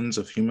the sins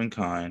of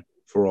humankind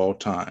for all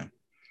time.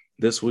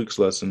 This week's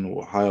lesson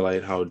will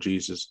highlight how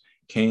Jesus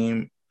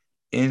came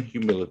in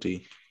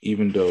humility,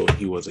 even though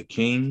he was a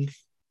king.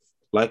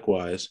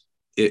 Likewise,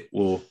 it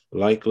will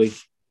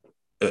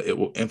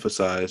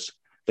emphasize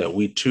that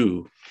we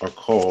too are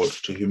called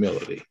to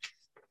humility.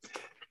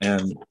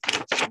 And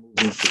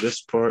moving to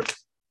this part,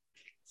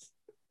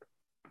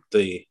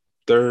 the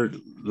third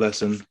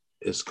lesson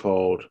is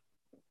called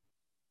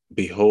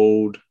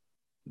Behold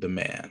the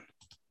Man.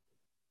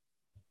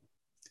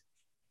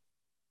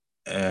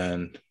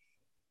 And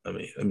let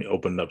me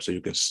open it up so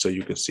you can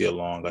see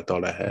along. I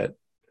thought I had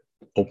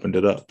opened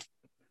it up.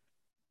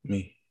 Let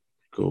me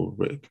go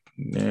right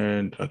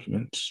there,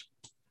 documents.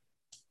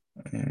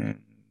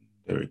 And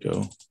there we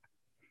go.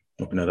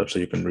 Open that up so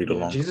you can read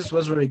along. Jesus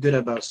was very good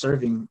about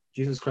serving.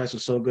 Jesus Christ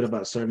was so good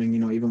about serving,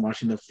 even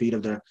washing the feet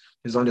of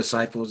his own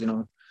disciples,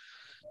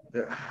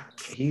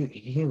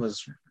 He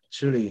was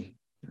truly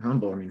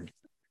humble. I mean,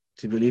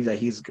 to believe that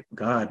he's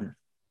God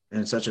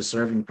and such a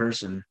serving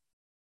person.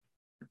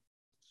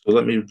 So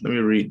let me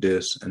read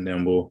this and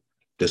then we'll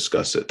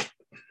discuss it.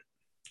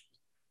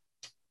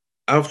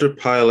 After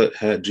Pilate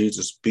had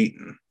Jesus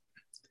beaten,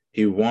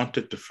 he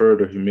wanted to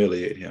further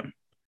humiliate him.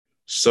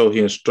 So he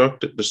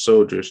instructed the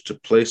soldiers to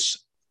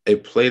place a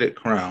plated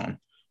crown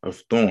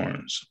of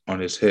thorns on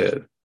his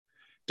head.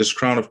 This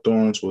crown of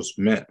thorns was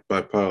meant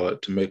by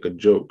Pilate to make a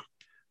joke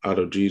out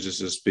of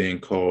Jesus being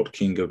called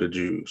King of the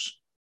Jews.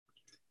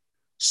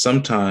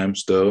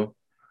 Sometimes, though,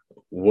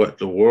 what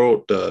the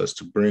world does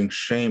to bring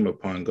shame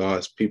upon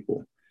God's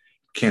people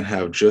can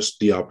have just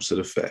the opposite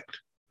effect.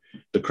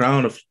 The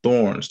crown of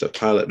thorns that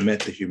Pilate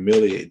meant to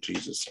humiliate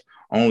Jesus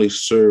only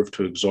served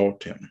to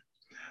exalt him.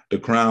 The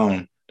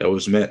crown that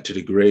was meant to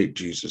degrade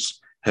Jesus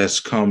has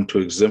come to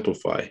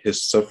exemplify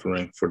his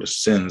suffering for the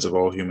sins of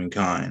all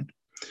humankind.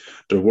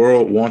 The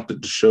world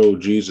wanted to show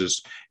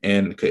Jesus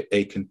in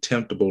a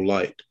contemptible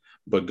light,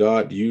 but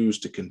God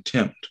used the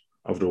contempt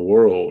of the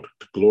world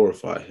to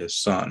glorify his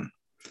Son.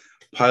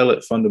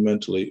 Pilate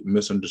fundamentally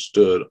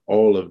misunderstood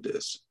all of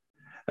this.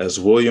 As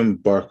William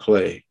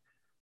Barclay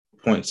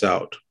points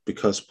out,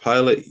 because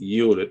Pilate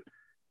yielded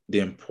the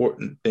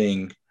important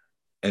thing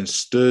and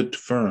stood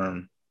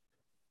firm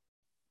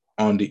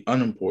on the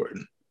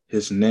unimportant,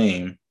 his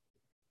name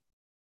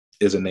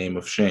is a name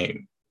of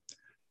shame.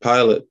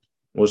 Pilate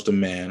was the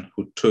man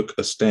who took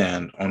a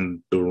stand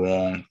on the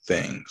wrong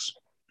things.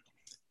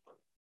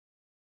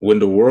 When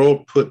the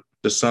world put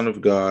the Son of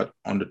God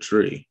on the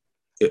tree,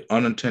 it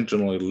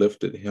unintentionally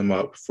lifted him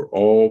up for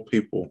all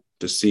people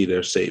to see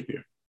their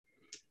Savior.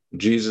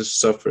 Jesus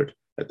suffered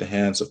at the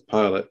hands of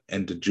Pilate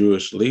and the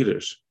Jewish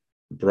leaders,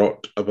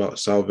 brought about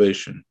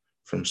salvation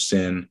from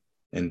sin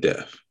and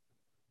death.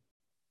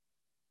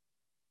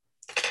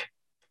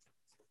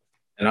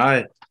 And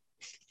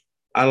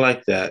I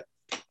like that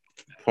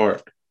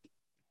part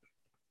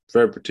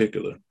very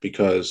particular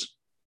because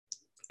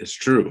it's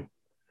true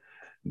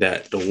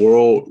that the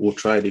world will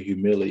try to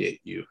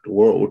humiliate you. The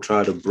world will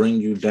try to bring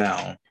you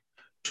down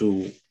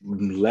to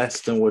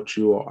less than what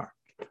you are.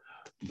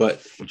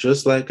 But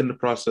just like in the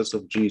process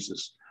of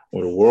Jesus,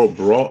 where the world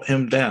brought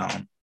him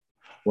down,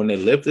 when they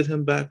lifted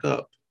him back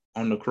up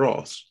on the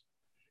cross,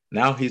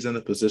 now he's in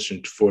a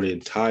position for the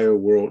entire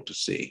world to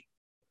see,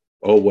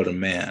 oh, what a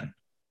man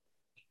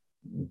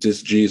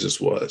this Jesus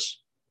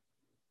was,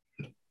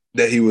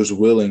 that he was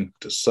willing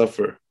to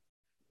suffer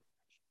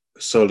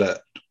so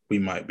that we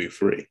might be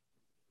free.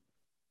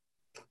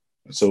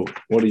 So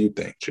what do you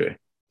think, Jay?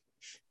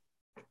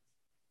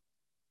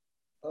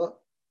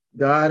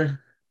 God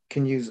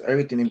can use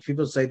everything. And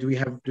people say, do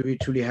we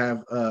truly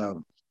have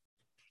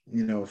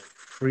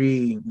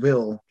free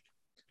will?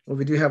 Well,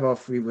 we do have our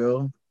free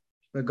will,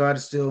 but God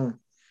still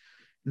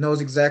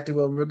knows exactly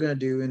what we're gonna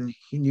do, and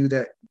he knew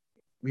that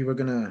we were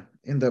gonna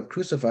end up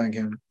crucifying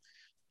him.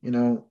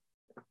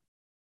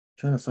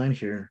 Trying to find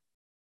here.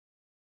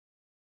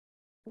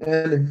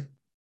 And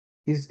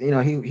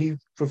he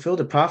fulfilled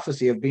the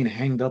prophecy of being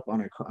hanged up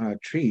on a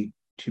tree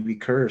to be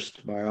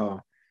cursed by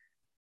all.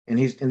 And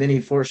then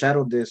he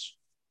foreshadowed this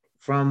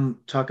from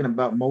talking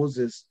about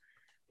Moses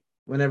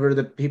whenever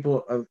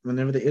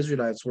the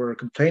Israelites were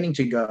complaining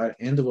to God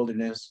in the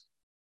wilderness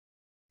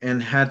and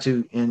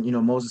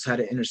Moses had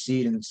to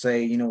intercede and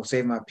say,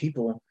 save my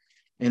people,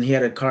 and he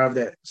had to carve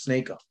that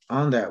snake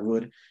on that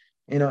wood.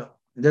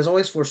 There's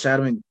always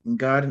foreshadowing.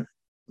 God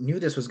knew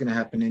this was going to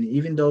happen, and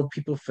even though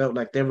people felt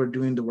like they were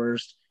doing the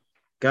worst,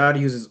 God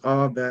uses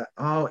all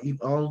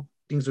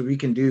things that we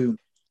can do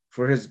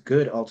for His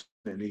good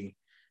ultimately,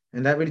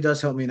 and that really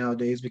does help me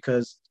nowadays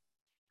because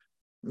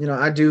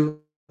I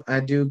do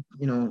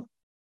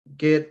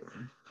get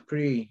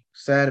pretty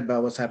sad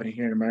about what's happening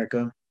here in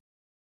America.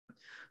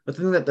 But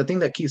the thing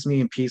that keeps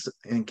me in peace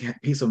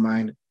of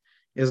mind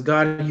is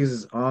God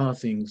uses all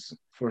things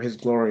for His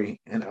glory,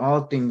 and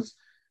all things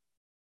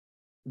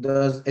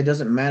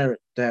doesn't matter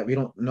that we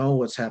don't know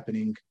what's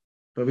happening,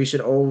 but we should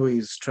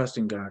always trust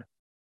in God,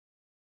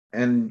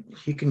 and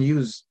He can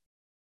use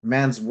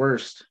man's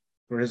worst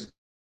for His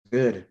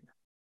good.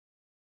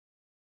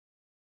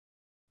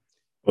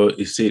 Well,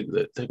 you see,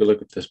 take a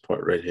look at this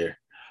part right here.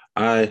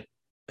 I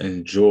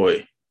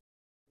enjoy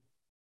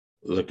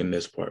looking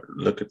this part.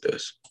 Look at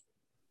this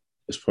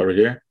part right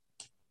here,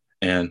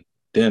 and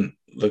then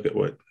look at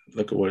what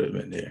it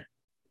meant here.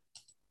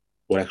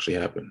 What actually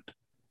happened?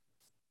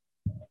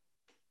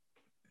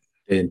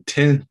 They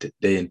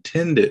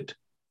intended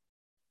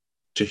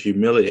to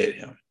humiliate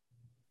him,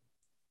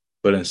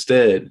 but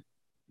instead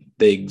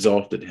they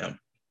exalted him.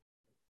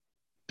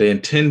 They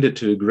intended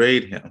to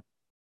degrade him,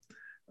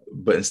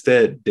 but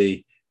instead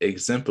they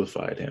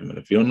exemplified him. And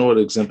if you don't know what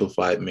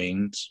exemplified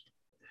means,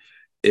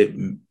 it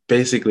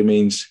basically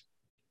means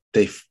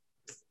they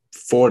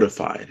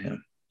fortified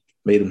him,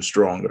 made him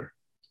stronger.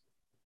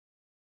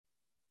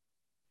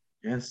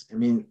 Yes, I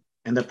mean,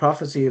 and the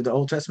prophecy of the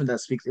Old Testament that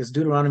speaks is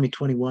Deuteronomy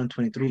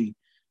 21:23.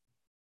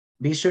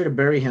 Be sure to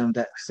bury him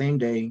that same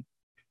day,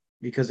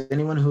 because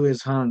anyone who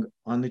is hung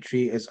on the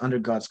tree is under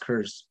God's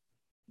curse.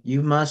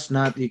 You must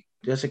not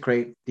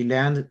desecrate the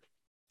land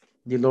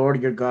the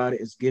Lord your God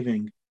is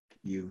giving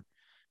you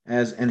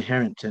as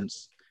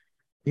inheritance.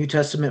 New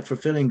Testament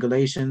fulfilling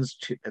Galatians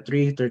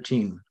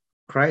 3:13.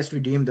 Christ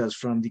redeemed us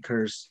from the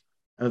curse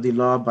of the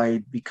law by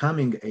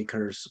becoming a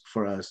curse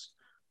for us.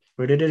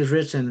 For it is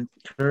written,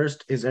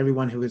 cursed is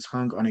everyone who is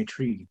hung on a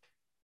tree.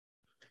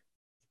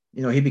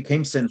 He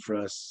became sin for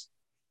us.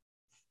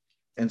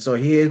 And so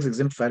he is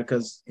exemplified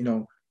because,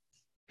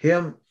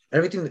 him,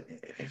 everything,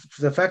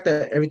 the fact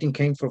that everything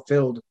came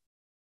fulfilled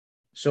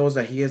shows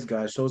that he is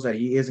God, shows that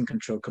he is in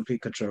control,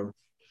 complete control.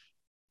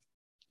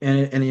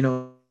 And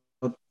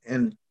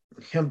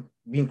him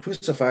being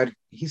crucified,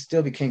 he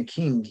still became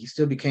king. He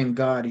still became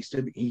God.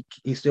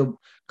 He still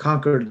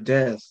conquered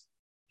death.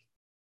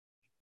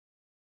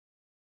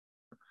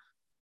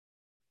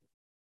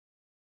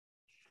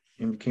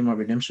 And became our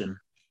redemption.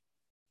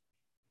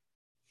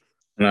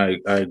 And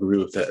I agree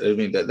with that. I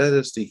mean, that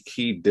is the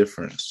key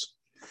difference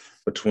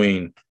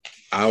between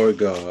our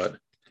God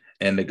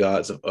and the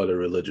gods of other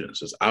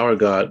religions. Is our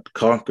God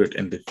conquered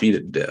and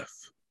defeated death.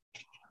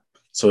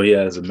 So he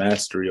has a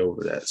mastery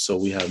over that. So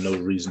we have no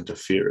reason to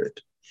fear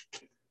it.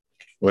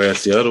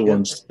 Whereas the other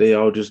ones, they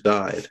all just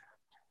died.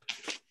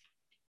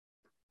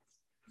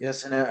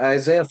 Yes, and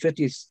Isaiah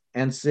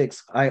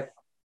 50:6, I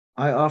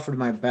offered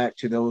my back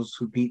to those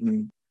who beat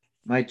me,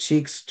 my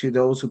cheeks to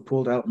those who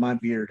pulled out my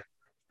beard.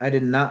 I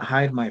did not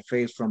hide my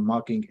face from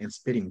mocking and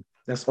spitting.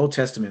 That's Old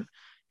Testament.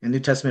 And New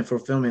Testament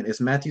fulfillment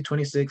is Matthew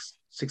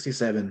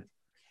 26:67.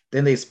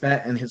 Then they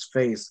spat in his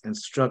face and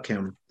struck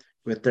him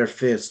with their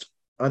fist.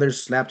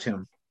 Others slapped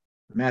him.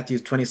 Matthew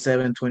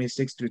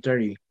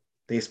 27:26-30.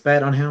 They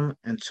spat on him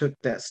and took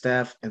that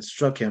staff and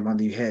struck him on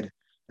the head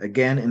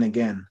again and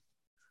again.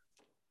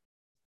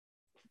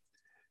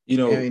 I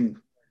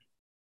mean,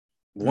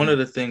 one of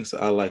the things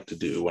that I like to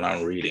do when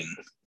I'm reading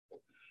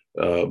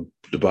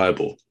the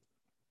Bible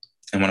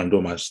and when I'm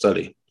doing my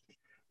study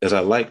is I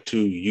like to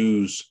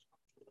use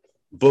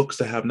books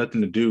that have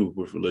nothing to do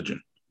with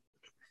religion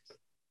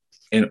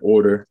in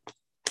order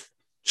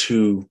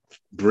to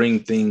bring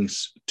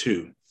things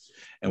to.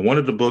 And one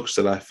of the books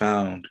that I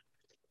found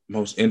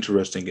most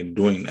interesting in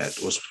doing that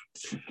was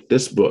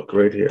this book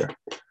right here.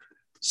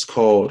 It's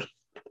called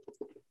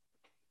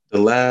The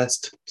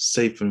Last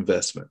Safe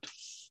Investment: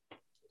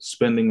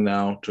 Spending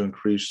Now to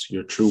Increase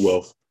Your True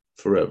Wealth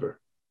Forever.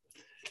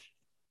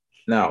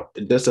 Now,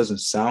 this doesn't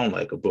sound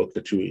like a book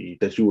that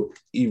you would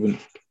even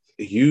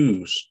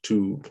use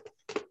to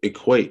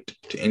equate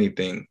to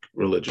anything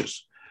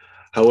religious.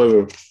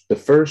 However, the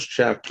first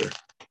chapter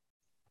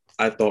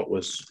I thought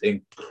was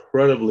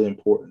incredibly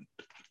important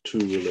to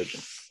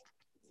religion.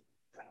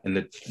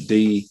 And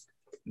the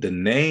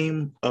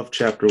name of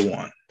chapter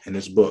 1 in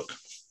this book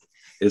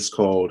is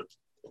called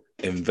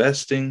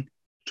Investing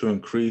to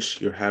Increase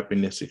Your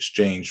Happiness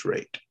Exchange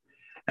Rate.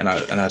 And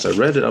as I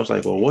read it, I was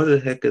like, well, what the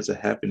heck is a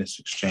happiness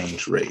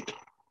exchange rate?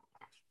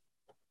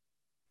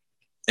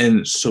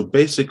 And so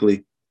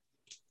basically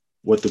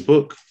what the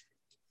book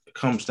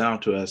comes down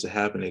to as a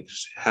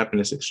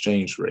happiness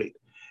exchange rate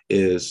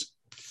is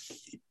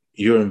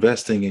you're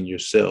investing in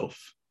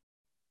yourself,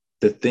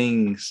 the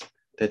things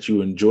that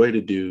you enjoy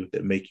to do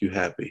that make you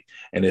happy.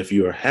 And if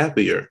you are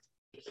happier,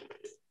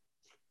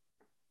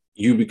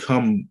 you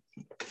become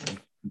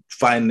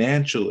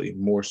financially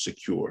more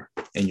secure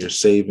in your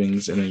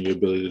savings and in your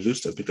ability to do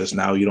stuff, because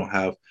now you don't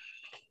have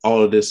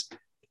all of this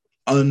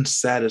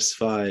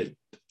unsatisfied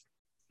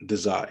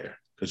desire,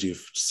 because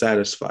you've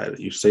satisfied it,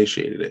 you've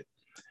satiated it.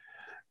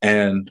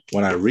 And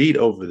when I read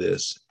over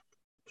this,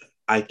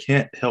 I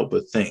can't help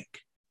but think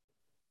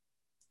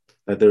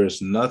that there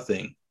is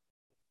nothing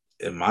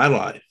in my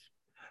life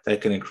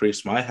that can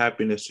increase my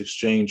happiness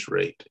exchange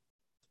rate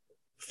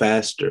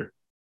faster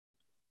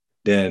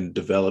than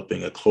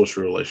developing a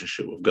closer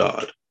relationship with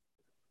God.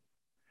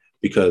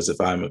 Because if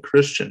I'm a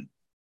Christian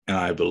and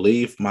I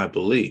believe my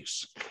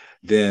beliefs,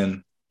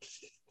 then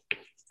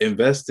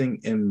investing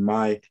in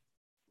my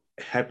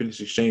happiness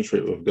exchange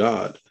rate with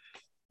God,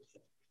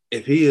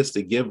 if he is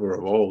the giver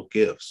of all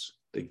gifts,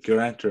 the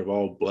grantor of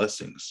all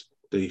blessings,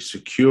 the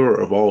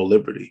securer of all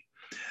liberty,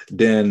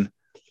 then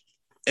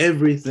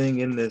everything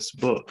in this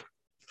book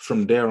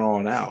from there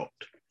on out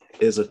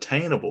is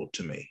attainable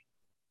to me,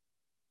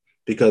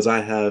 because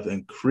I have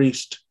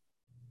increased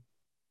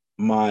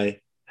my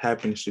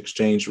happiness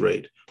exchange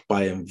rate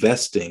by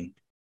investing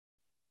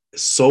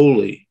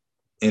solely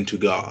into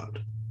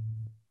God.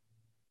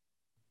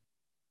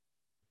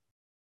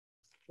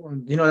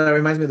 You know, that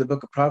reminds me of the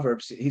book of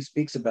Proverbs. He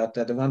speaks about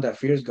that the one that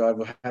fears God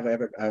will have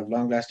a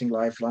long-lasting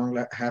life,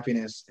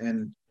 happiness,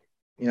 and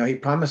you know he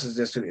promises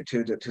this to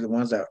the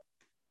ones that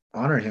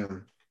honor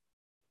him.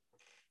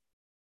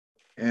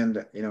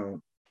 And you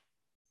know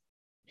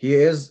he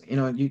is, you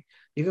know, you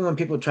even when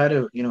people try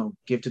to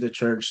give to the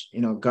church,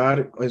 you know,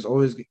 God is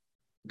always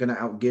gonna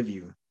outgive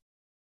you.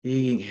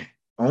 He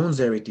owns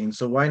everything,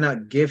 so why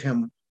not give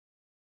him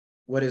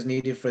what is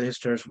needed for his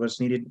church, what's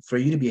needed for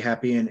you to be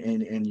happy,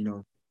 and you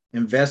know,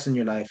 invest in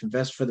your life,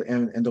 invest for the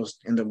in those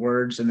in the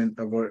words and in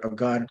the word of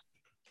God,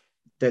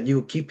 that you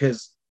will keep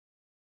his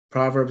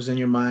proverbs in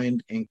your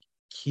mind and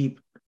keep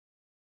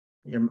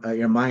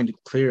your mind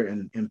clear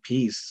and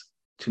peace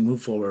to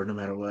move forward no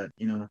matter what.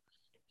 You know,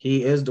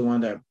 he is the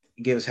one that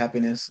gives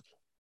happiness,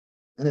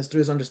 and it's through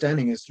his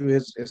understanding, it's through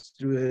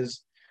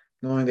his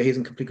knowing that he's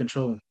in complete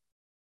control.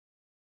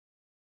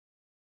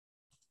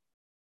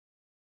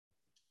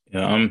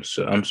 Yeah, I'm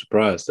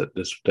surprised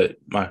that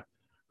my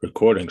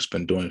recording's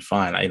been doing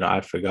fine.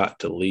 I forgot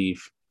to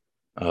leave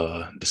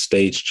the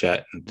stage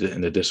chat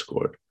in the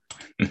Discord.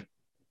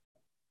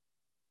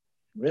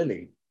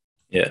 Really?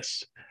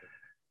 Yes.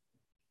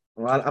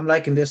 Well, I'm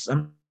liking this.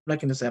 I'm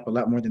liking this app a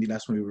lot more than the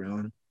last one we were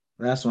on.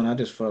 Last one, I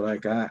just felt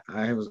like I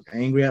was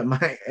angry at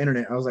my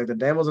internet. I was like, the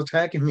devil's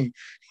attacking me.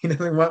 He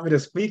doesn't want me to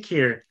speak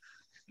here.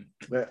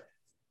 But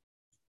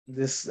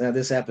this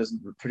app is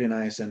pretty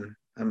nice, and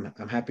I'm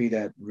happy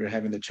that we're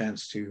having the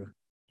chance to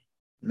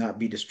not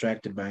be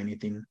distracted by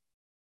anything.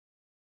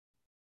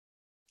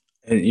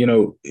 And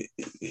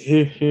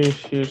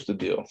here's the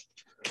deal.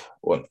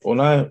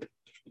 When I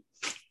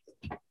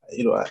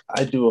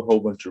do a whole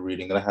bunch of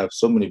reading, and I have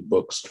so many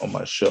books on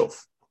my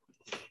shelf.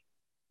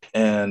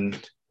 And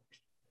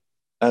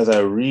as I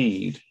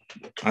read,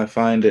 I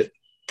find it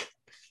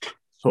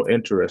so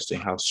interesting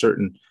how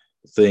certain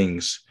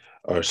things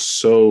are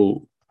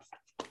so,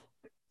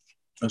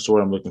 that's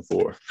what I'm looking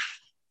for,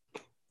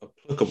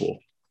 applicable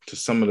to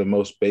some of the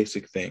most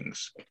basic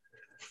things.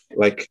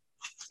 Like,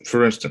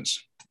 for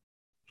instance,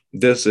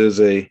 this is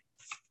as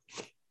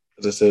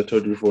I said, I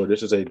told you before,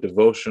 this is a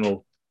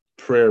devotional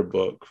prayer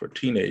book for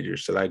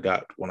teenagers that I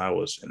got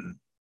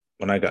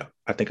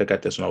I think I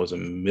got this when I was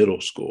in middle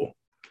school.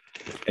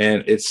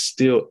 And it's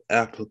still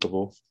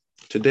applicable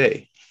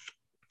today.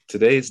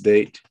 Today's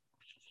date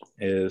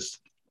is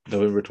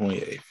November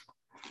 28th.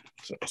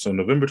 So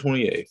November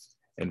 28th,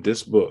 and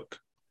this book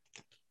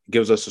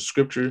gives us a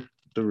scripture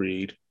to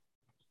read.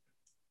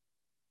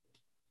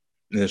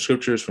 And the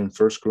scripture is from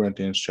 1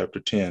 Corinthians chapter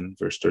 10,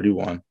 verse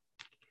 31.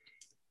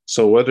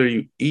 So whether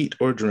you eat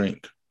or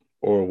drink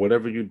or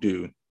whatever you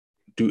do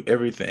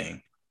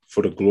everything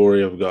for the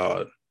glory of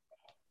God.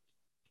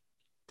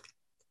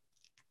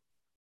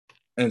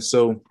 And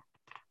so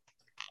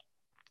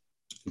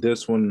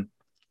this one,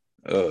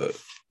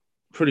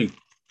 pretty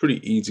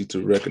easy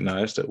to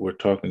recognize that we're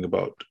talking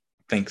about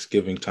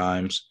Thanksgiving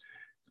times.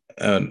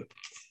 But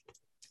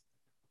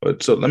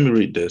so let me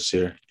read this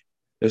here.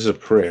 This is a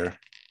prayer.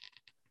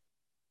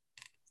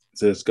 It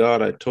says,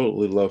 God, I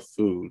totally love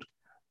food.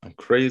 I'm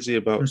crazy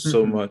about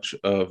so much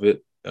of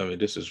it. I mean,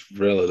 this is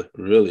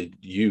really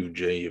you,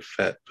 Jay, you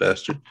fat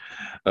bastard.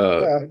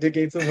 I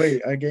gained some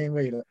weight. I gained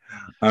weight.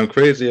 I'm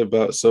crazy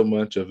about so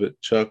much of it.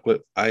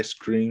 Chocolate, ice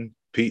cream,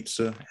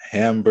 pizza,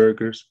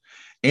 hamburgers,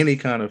 any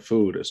kind of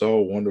food. It's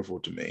all wonderful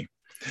to me.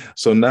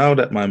 So now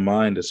that my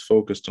mind is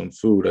focused on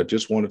food, I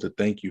just wanted to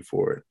thank you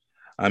for it.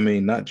 I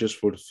mean, not just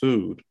for the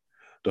food,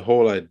 the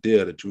whole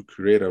idea that you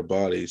create our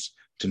bodies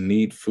to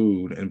need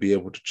food and be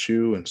able to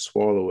chew and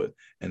swallow it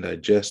and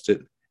digest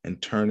it and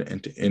turn it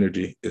into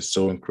energy is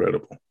so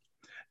incredible.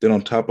 Then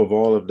on top of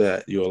all of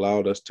that, you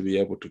allowed us to be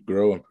able to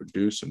grow and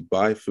produce and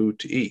buy food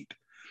to eat.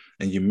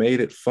 And you made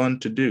it fun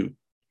to do.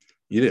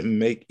 You didn't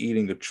make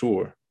eating a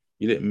chore.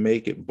 You didn't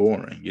make it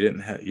boring. You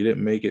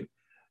didn't make it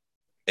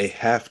a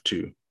have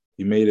to.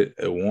 You made it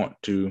a want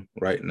to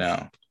right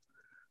now.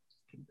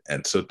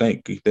 And so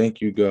thank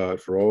you,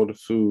 God, for all the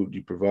food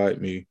you provide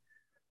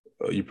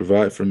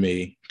for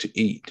me to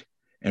eat,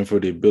 and for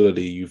the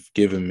ability you've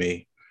given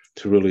me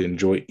to really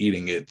enjoy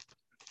eating it.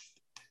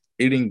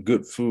 Eating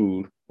good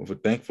food with a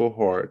thankful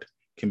heart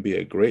can be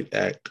a great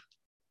act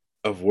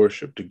of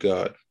worship to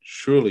God.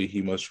 Surely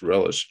he must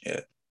relish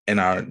it in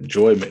our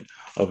enjoyment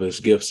of his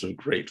gifts of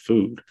great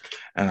food.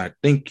 And I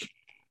think,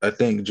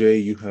 Jay,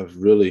 you have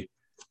really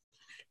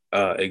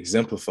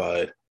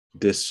exemplified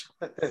this.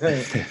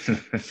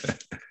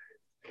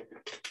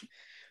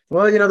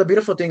 Well, the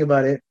beautiful thing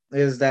about it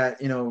is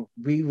that,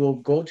 we will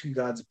go to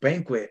God's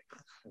banquet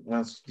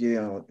once,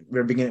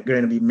 we're going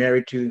to be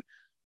married to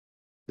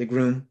the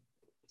groom.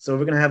 So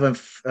we're going to have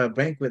a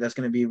banquet that's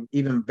going to be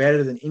even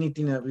better than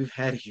anything that we've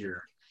had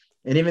here.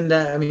 And even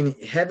that, I mean,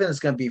 heaven is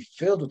going to be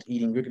filled with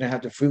eating. We're going to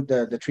have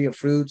the tree of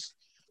fruits,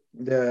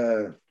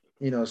 the,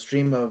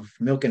 stream of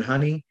milk and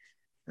honey.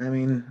 I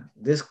mean,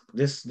 this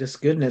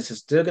goodness is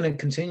still going to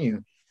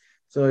continue.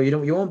 So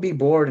you won't be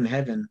bored in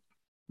heaven.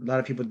 A lot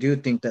of people do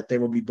think that they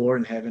will be bored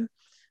in heaven,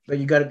 but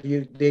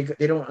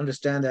they don't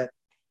understand that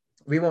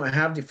we won't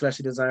have the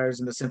fleshly desires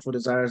and the sinful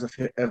desires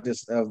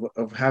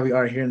of how we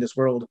are here in this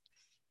world,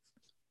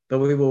 but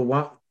we will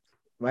want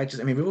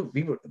righteous. I mean, we will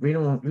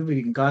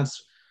be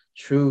God's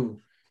true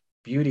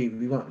beauty.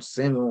 We want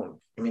sin.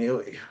 I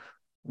mean,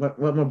 what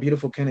more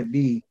beautiful can it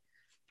be?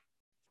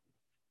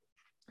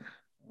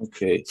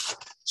 Okay,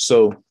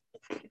 so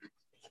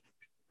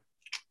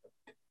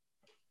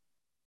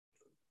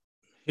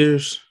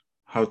here's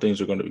how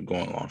things are going to be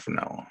going on from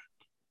now on.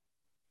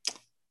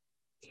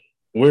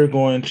 We're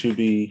going to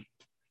be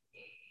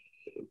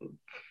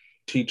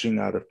teaching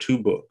out of 2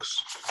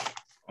 books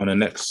on the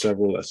next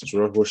several lessons.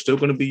 We're still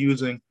going to be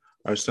using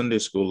our Sunday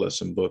school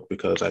lesson book,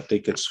 because I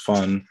think it's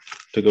fun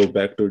to go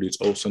back through these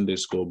old Sunday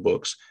school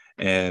books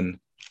and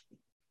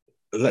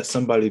let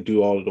somebody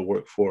do all of the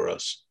work for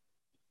us.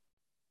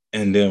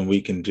 And then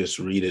we can just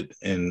read it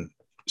and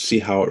see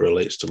how it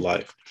relates to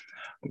life.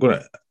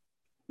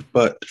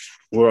 But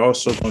we're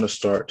also going to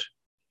start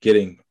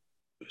getting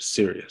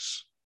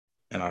serious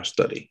in our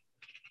study,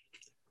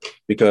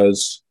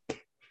 because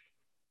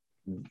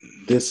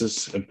this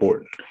is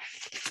important.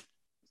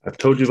 I've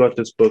told you about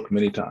this book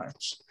many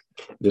times.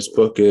 This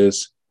book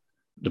is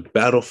The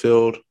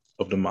Battlefield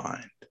of the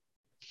Mind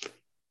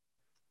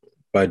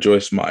by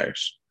Joyce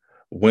Myers.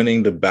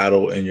 Winning the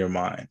Battle in Your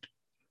Mind.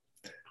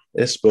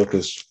 This book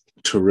is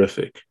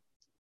terrific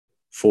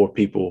for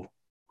people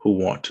who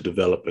want to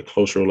develop a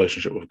closer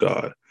relationship with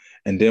God.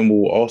 And then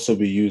we'll also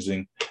be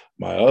using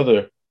my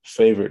other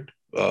favorite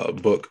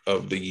book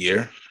of the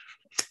year,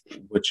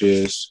 which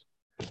is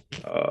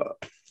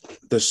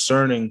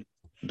Discerning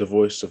the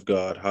Voice of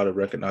God, How to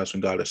Recognize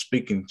When God is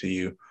Speaking to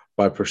You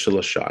by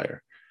Priscilla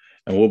Shirer.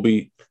 And we'll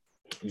be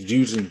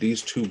using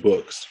these 2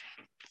 books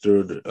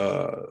through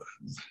the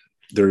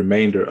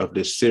remainder of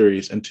this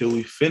series until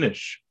we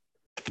finish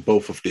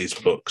both of these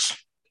books.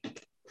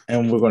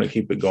 And we're going to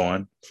keep it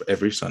going for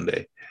every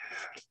Sunday.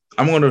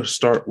 I'm going to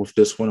start with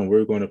this one, and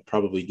we're going to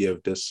probably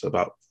give this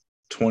about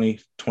 20,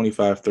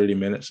 25, 30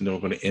 minutes, and then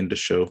we're going to end the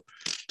show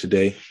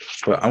today.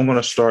 But I'm going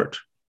to start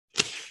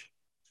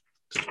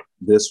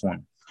this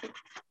one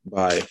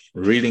by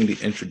reading the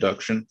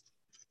introduction,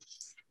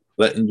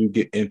 letting you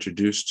get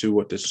introduced to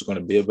what this is going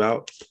to be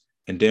about.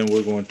 And then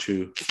I'm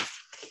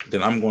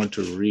going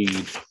to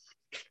read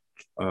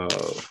a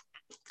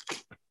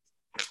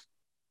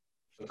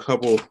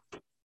couple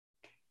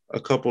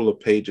of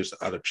pages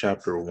out of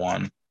chapter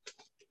 1,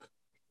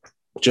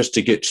 just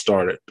to get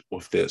started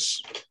with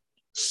this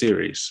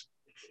series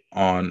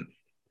on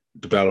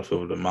the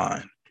battlefield of the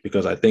mind,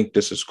 because I think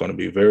this is going to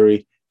be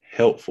very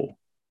helpful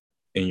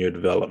in your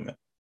development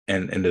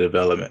and in the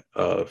development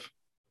of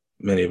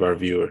many of our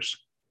viewers.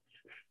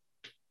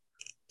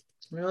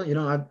 Well,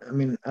 I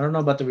mean, I don't know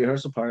about the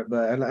rehearsal part,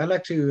 but I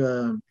like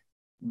to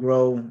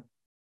grow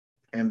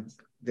and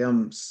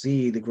them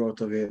see the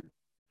growth of it,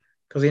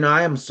 because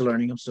I am still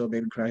learning. I'm still a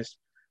baby in Christ,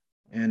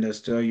 and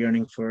still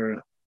yearning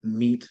for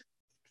meat.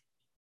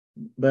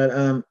 But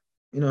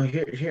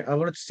here I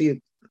wanted to see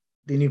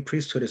the new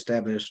priesthood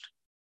established.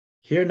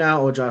 Hear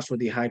now, O Joshua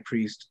the high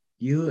priest,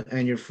 you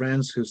and your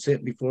friends who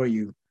sit before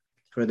you,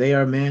 for they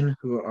are men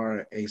who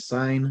are a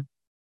sign.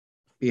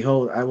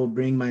 Behold, I will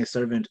bring my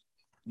servant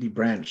the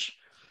branch.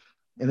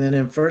 And then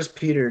in 1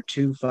 Peter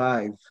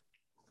 2:5,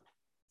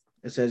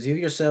 it says, you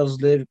yourselves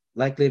live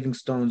like living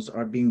stones,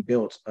 are being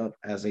built up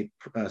as a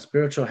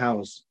spiritual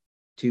house,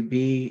 to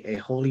be a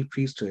holy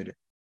priesthood,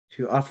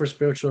 to offer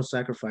spiritual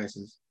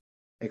sacrifices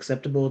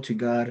acceptable to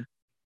God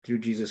through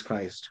Jesus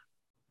Christ.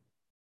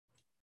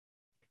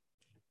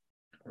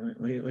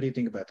 What do you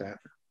think about that?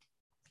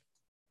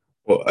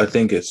 Well, I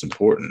think it's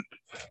important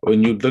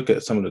when you look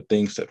at some of the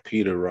things that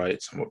Peter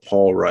writes and what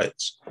Paul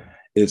writes,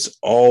 it's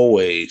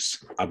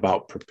always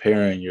about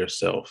preparing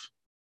yourself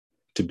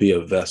to be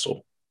a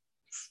vessel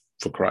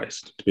for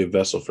Christ, to be a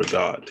vessel for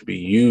God, to be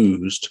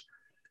used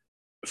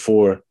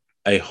for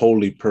a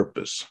holy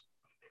purpose.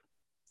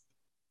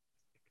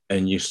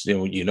 And you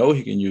know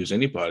he can use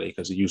anybody,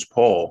 because he used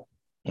Paul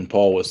when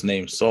Paul was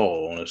named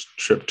Saul on his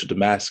trip to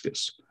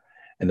Damascus,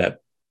 and that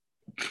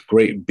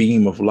great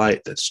beam of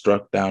light that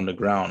struck down the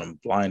ground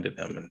and blinded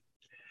him, and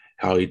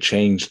how he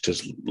changed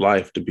his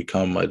life to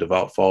become a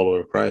devout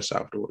follower of Christ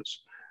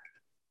afterwards.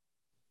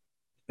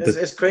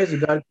 It's crazy.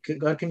 God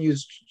can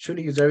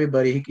truly use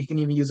everybody. He can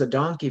even use a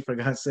donkey, for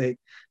God's sake.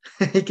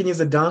 He can use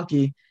a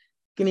donkey.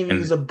 He can even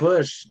use a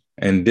bush.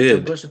 And did.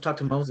 A bush to talk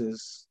to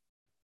Moses.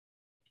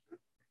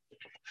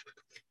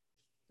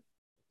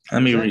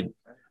 Let me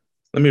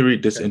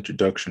read this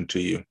introduction to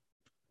you,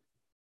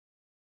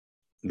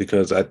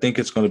 because I think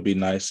it's going to be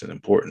nice and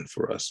important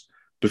for us.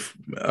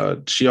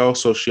 She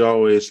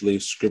always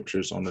leaves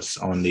scriptures on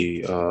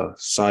the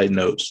side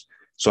notes,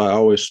 so I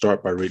always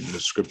start by reading the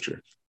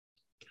scripture.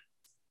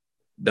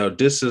 Now,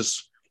 this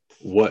is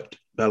what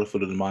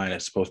Battlefield of the Mind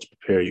is supposed to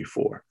prepare you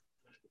for.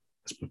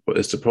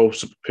 It's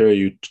supposed to prepare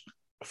you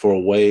for a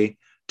way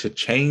to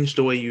change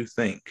the way you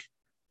think,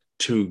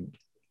 to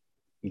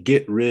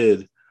get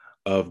rid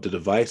of the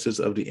devices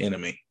of the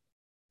enemy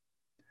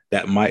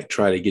that might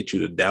try to get you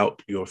to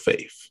doubt your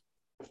faith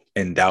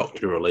and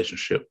doubt your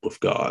relationship with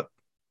God.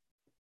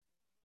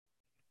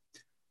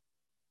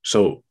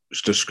 So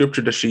the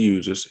scripture that she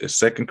uses is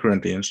 2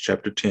 Corinthians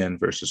chapter 10,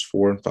 verses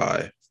 4 and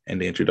 5,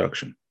 and the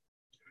introduction.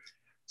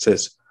 It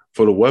says,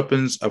 "For the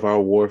weapons of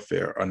our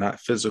warfare are not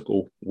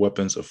physical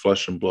weapons of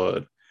flesh and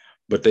blood,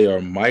 but they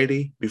are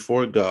mighty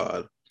before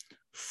God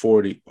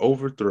for the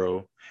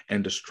overthrow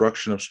and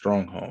destruction of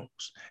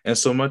strongholds, and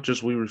so much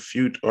as we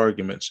refute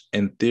arguments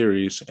and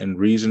theories and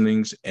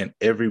reasonings and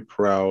every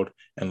proud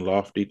and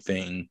lofty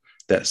thing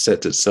that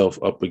sets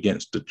itself up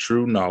against the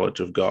true knowledge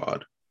of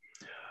God.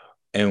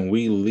 And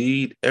we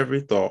lead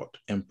every thought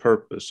and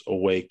purpose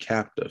away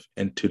captive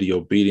into the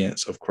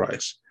obedience of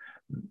Christ."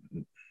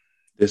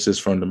 This is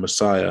from the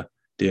Messiah,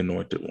 the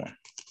Anointed One.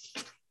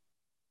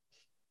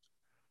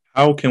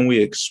 How can we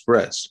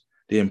express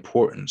the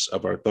importance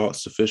of our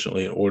thoughts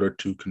sufficiently in order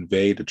to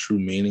convey the true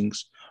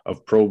meanings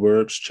of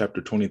Proverbs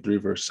chapter 23,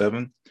 verse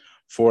 7?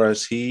 "For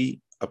as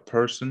a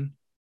person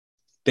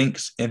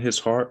thinks in his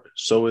heart,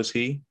 so is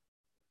he."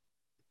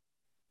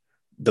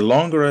 The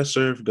longer I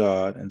serve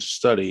God and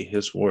study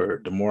his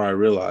word, the more I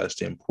realize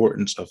the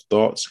importance of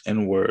thoughts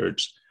and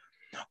words.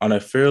 On a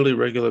fairly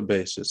regular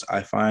basis,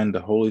 I find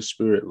the Holy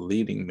Spirit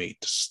leading me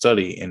to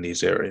study in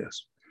these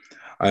areas.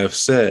 I have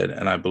said,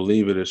 and I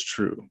believe it is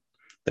true,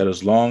 that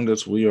as long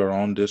as we are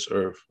on this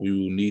earth, we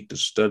will need to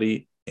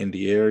study in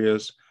the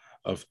areas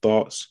of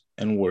thoughts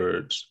and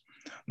words.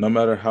 No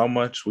matter how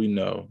much we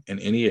know in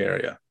any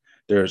area,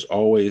 there is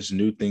always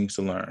new things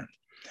to learn.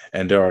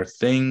 And there are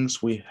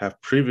things we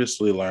have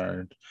previously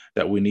learned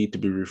that we need to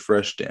be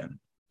refreshed in.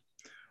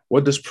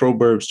 What does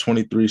Proverbs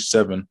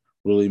 23:7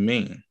 really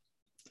mean?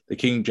 The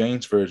King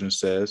James Version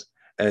says,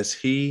 "As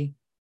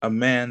a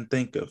man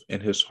thinketh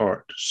in his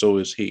heart, so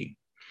is he."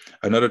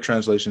 Another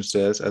translation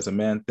says, "As a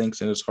man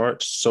thinks in his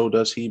heart, so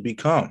does he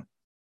become."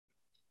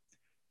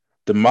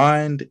 The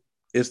mind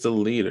is the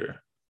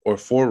leader or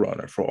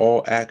forerunner for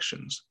all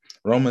actions.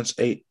 Romans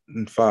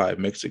 8:5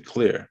 makes it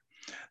clear.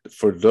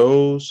 "For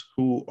those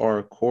who are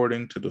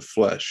according to the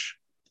flesh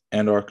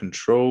and are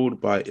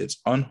controlled by its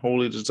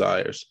unholy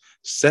desires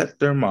set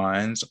their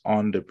minds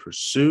on and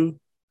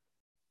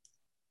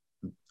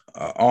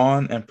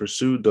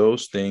pursue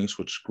those things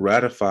which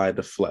gratify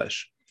the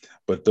flesh.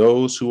 But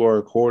those who are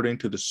according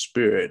to the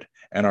Spirit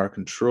and are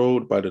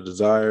controlled by the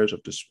desires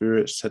of the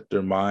Spirit set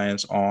their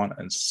minds on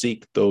and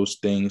seek those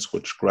things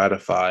which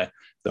gratify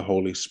the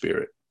Holy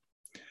Spirit."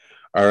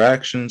 Our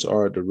actions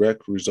are a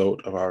direct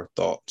result of our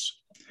thoughts.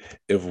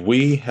 If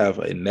we have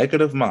a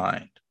negative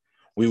mind,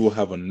 we will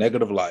have a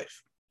negative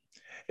life.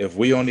 If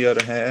we, on the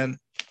other hand,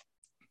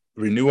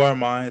 renew our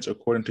minds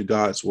according to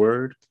God's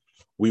word,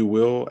 we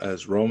will,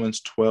 as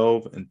Romans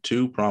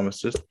 12:2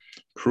 promises,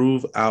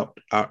 prove out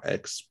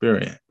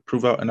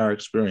in our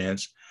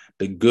experience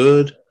the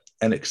good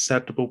and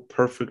acceptable,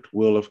 perfect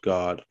will of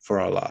God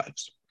for our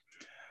lives.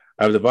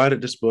 I've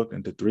divided this book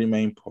into three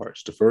main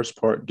parts. The first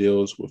part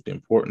deals with the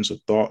importance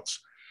of thoughts,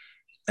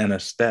 and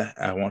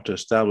I want to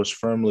establish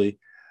firmly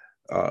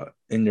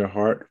in your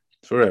heart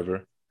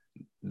forever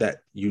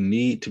that you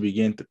need to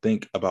begin to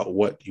think about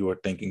what you are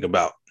thinking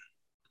about.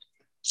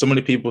 So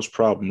many people's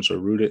problems are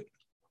rooted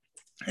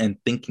in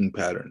thinking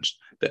patterns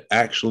that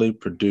actually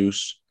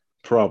produce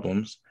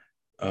problems,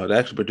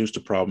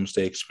 the problems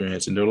they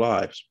experience in their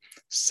lives.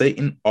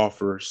 Satan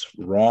offers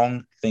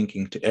wrong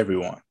thinking to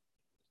everyone,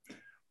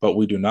 but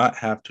we do not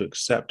have to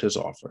accept his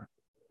offer.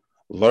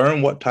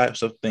 Learn what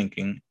types of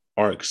thinking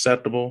are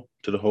acceptable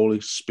to the Holy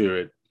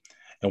Spirit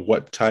and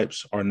what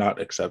types are not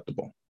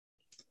acceptable.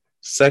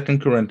 2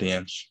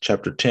 Corinthians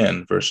chapter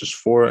 10, verses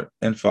 4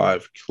 and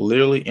 5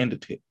 clearly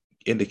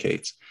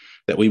indicates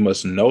that we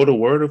must know the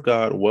word of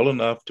God well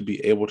enough to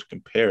be able to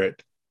compare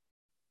it,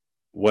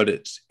 what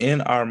is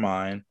in our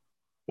mind,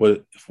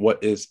 what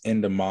is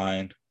in the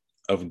mind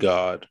of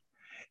God.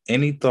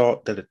 Any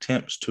thought that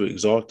attempts to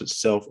exalt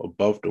itself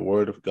above the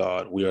word of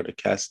God, we are to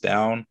cast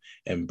down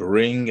and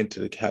bring into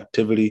the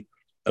captivity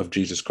of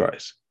Jesus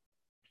Christ.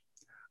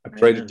 I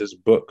pray that this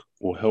book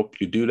will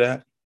help you do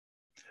that.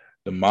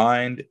 The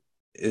mind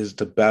is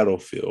the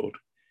battlefield.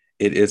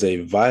 It is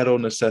a vital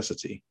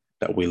necessity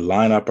that we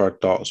line up our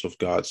thoughts with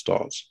God's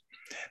thoughts.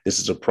 This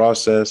is a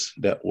process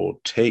that will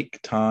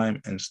take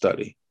time and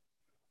study.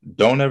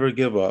 Don't ever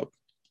give up,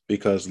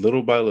 because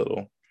little by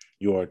little,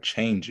 you are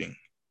changing.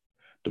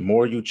 The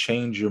more you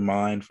change your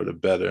mind for the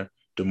better,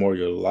 the more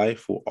your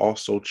life will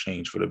also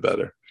change for the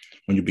better.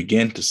 When you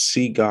begin to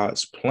see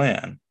God's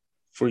plan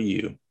for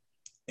you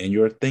in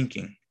your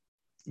thinking,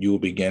 you will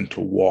begin to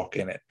walk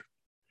in it.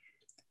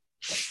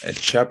 At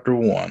chapter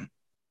 1,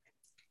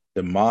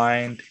 the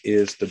mind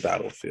is the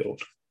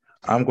battlefield.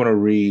 I'm going to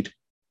read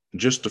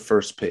just the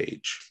first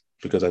page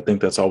because I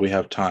think that's all we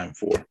have time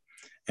for.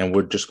 And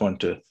we're just going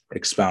to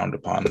expound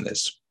upon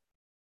this.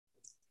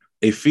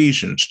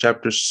 Ephesians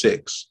chapter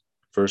 6,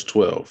 verse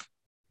 12.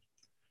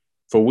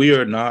 For we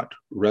are not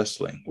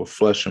wrestling with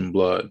flesh and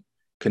blood,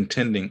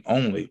 contending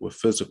only with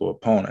physical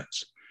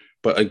opponents,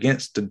 but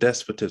against the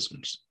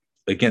despotisms,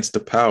 against the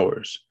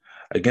powers,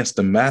 against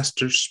the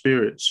master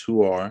spirits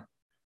who are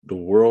the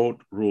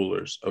world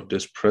rulers of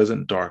this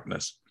present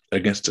darkness,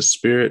 against the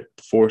spirit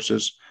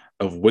forces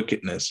of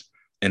wickedness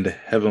in the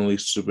heavenly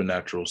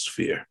supernatural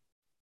sphere.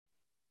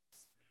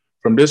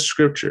 From this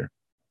scripture,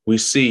 we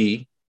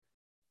see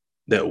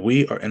that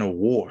we are in a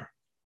war.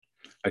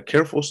 A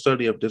careful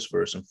study of this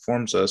verse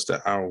informs us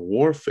that our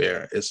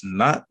warfare is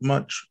not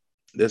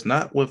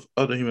with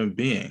other human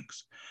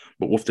beings,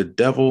 but with the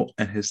devil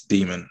and his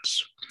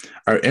demons.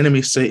 Our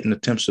enemy Satan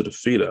attempts to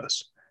defeat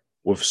us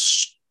with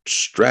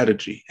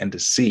strategy and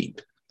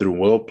deceit through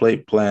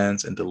well-played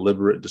plans and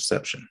deliberate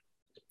deception.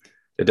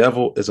 The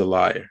devil is a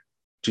liar.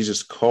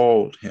 Jesus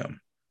called him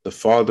the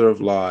father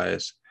of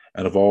lies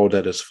and of all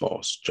that is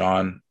false.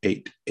 John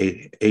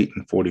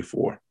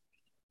 8:44.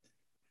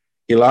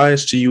 He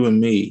lies to you and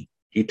me.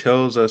 He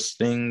tells us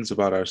things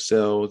about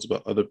ourselves,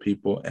 about other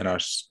people, and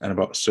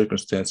about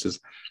circumstances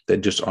that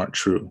just aren't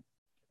true.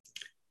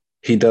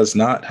 He does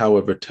not,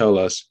 however, tell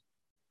us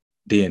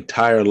the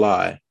entire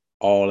lie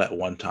all at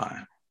one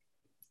time.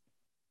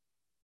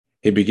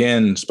 He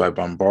begins by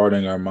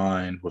bombarding our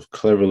mind with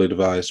cleverly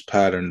devised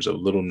patterns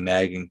of little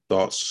nagging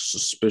thoughts,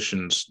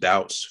 suspicions,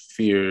 doubts,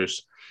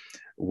 fears,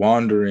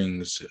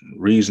 wanderings,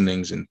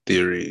 reasonings, and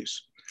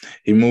theories.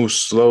 He moves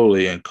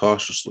slowly and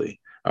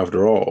cautiously.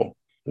 After all,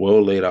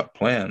 well laid out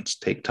plans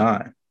take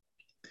time.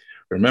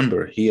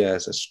 Remember, he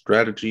has a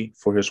strategy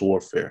for his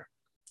warfare.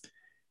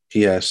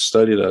 He has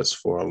studied us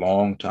for a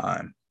long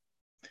time.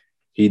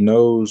 He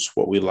knows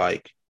what we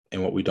like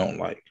and what we don't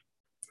like.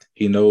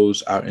 He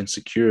knows our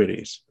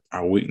insecurities,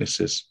 our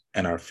weaknesses,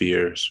 and our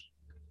fears.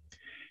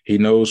 He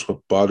knows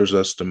what bothers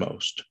us the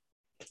most.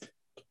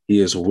 He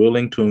is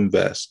willing to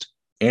invest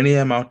any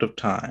amount of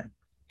time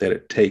that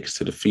it takes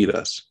to defeat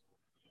us.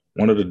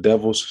 One of the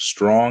devil's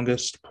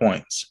strongest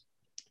points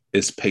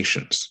is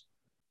patience.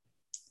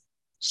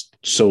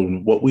 So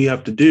what we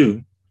have to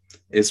do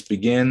is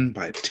begin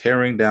by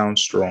tearing down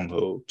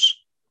strongholds.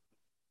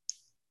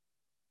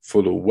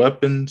 For the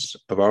weapons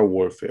of our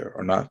warfare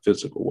are not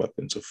physical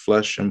weapons of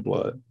flesh and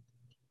blood,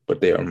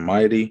 but they are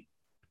mighty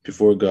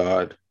before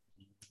God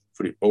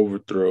for the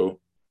overthrow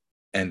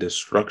and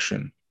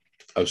destruction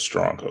of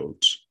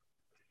strongholds.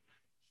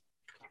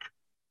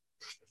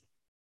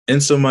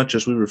 Insomuch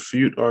as we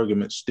refute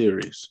arguments,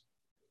 theories,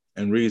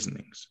 and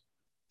reasonings,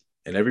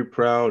 and every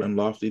proud and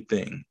lofty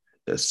thing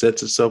that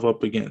sets itself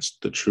up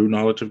against the true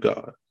knowledge of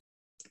God,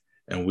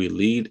 and we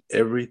lead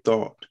every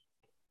thought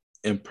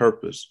and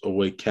purpose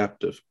away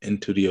captive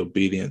into the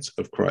obedience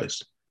of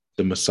Christ,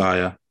 the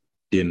Messiah,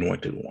 the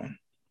Anointed One.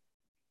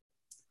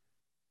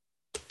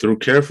 Through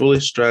careful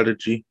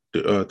strategy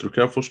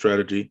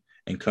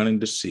and cunning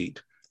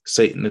deceit,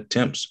 Satan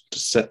attempts to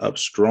set up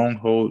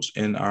strongholds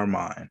in our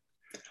mind.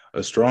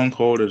 A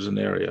stronghold is an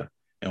area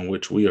in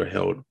which we are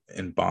held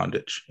in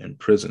bondage, in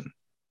prison,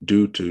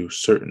 due to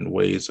certain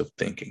ways of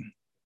thinking.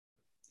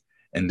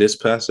 In this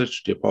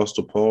passage, the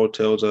Apostle Paul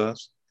tells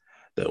us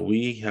that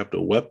we have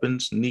the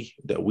weapons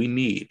that we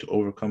need to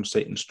overcome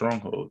Satan's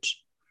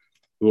strongholds.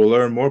 We will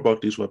learn more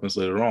about these weapons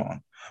later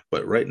on,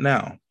 but right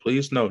now,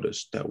 please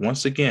notice that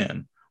once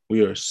again,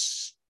 we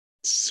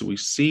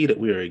see that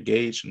we are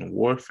engaged in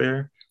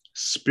warfare,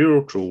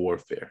 spiritual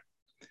warfare.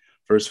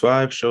 Verse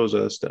 5 shows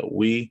us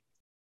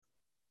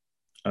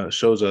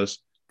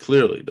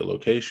clearly the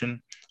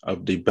location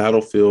of the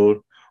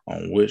battlefield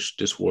on which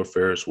this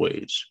warfare is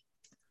waged.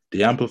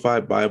 The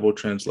Amplified Bible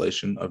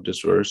translation of this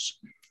verse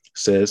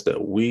says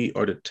that we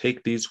are to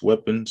take these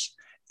weapons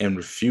and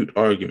refute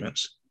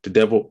arguments. The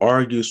devil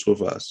argues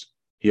with us.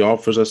 He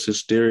offers us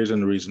his theories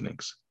and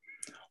reasonings.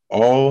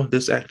 All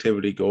this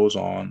activity goes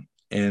on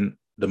in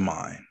the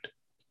mind.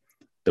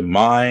 The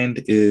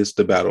mind is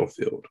the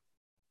battlefield.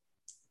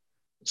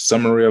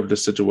 Summary of the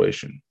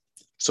situation.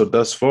 So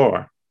thus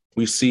far,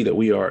 we see that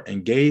we are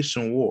engaged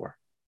in war.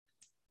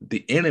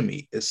 The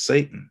enemy is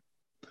Satan.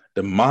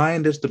 The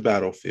mind is the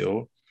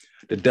battlefield.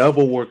 The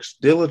devil works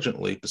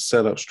diligently to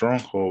set up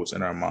strongholds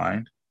in our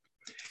mind.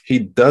 He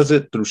does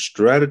it through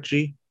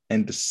strategy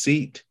and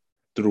deceit,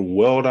 through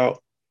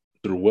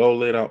well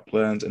laid out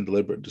plans and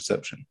deliberate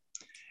deception.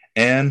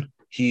 And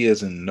he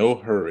is in no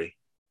hurry.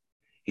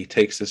 He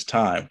takes his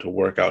time to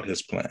work out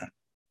his plan.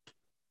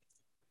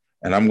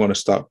 And I'm going to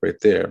stop right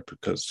there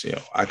because,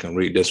 I can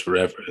read this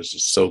forever. This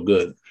is so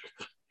good.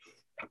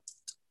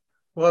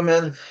 Well,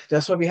 man,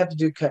 that's why we have to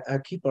do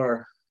keep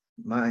our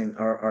mind,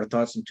 our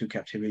thoughts into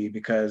captivity,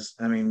 because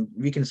I mean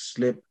we can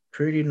slip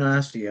pretty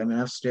nasty. I mean,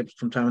 I've slipped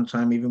from time to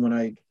time, even when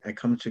I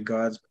come to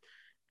God's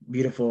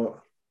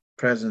beautiful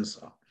presence.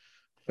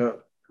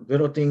 But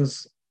little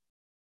things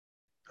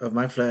of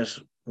my flesh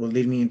will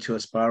lead me into a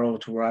spiral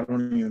to where I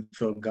don't even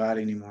feel God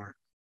anymore.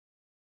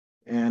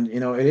 And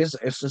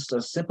it's just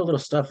a simple little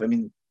stuff. I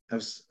mean,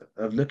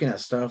 of looking at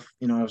stuff,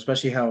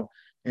 especially how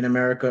in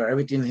America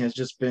everything has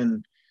just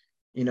been,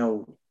 you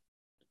know,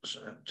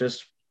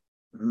 just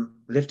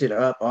lifted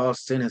up. All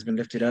sin has been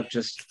lifted up,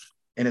 just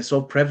and it's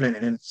so prevalent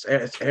and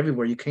it's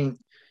everywhere. You can't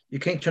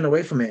turn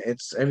away from it.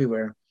 It's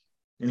everywhere.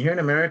 And here in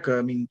America,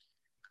 I mean,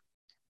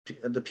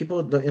 the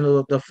people,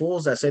 the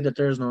fools that say that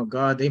there is no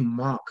God, they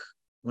mock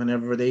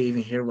whenever they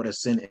even hear what a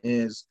sin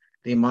is.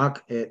 They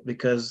mock it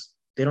because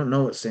they don't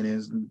know what sin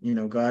is.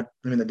 God,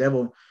 I mean, the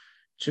devil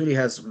truly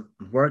has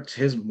worked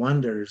his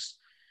wonders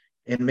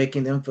in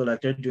making them feel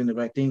like they're doing the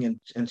right thing,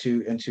 and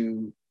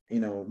to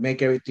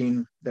make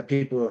everything that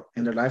people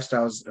in their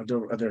lifestyles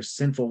of their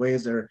sinful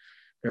ways, their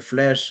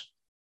flesh,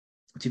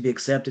 to be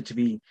accepted, to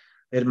be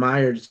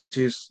admired,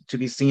 to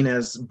be seen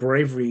as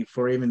bravery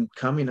for even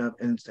coming up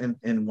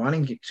and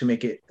wanting to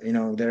make it,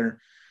 there.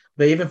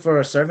 But even for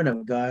a servant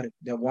of God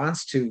that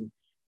wants to,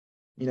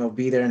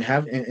 be there and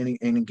have and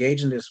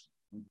engage in this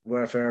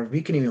warfare,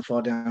 we can even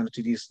fall down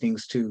to these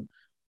things too.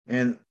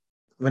 And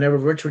whenever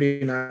we're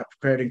truly not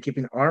prepared and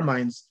keeping our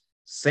minds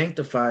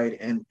sanctified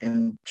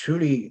and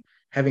truly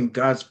having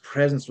God's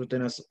presence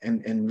within us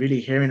and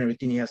really hearing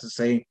everything He has to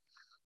say,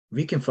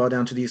 we can fall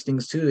down to these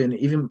things too. And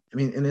even, I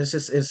mean, and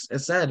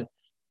it's sad.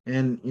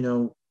 And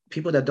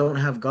people that don't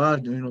have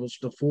God,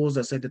 the fools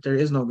that say that there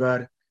is no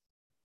God,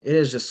 it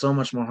is just so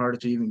much more harder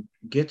to even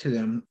get to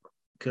them,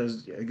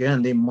 because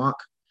again, they mock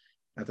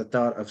at the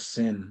thought of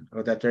sin,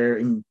 or that they're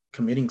in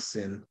committing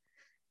sin.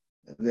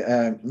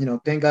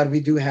 Thank God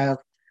we've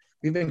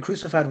been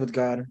crucified with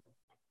God,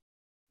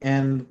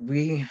 and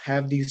we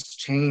have these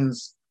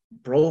chains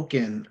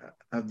broken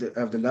of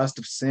the lust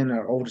of sin.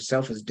 Our old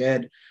self is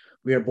dead.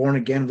 We are born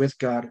again with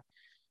God,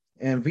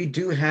 and we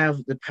do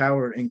have the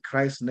power in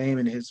Christ's name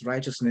and His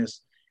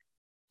righteousness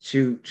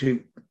to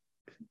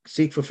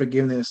seek for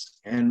forgiveness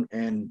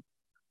and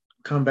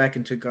come back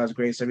into God's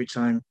grace every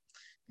time.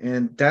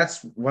 And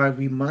that's why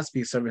we must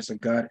be servants of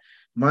God,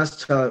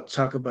 must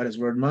talk about His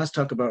word, must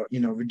talk about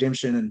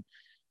redemption and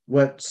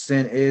what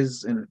sin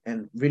is,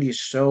 and really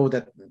show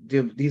that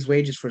these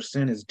wages for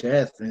sin is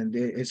death, and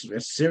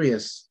it's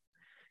serious.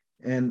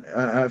 And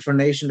for a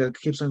nation that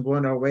keeps on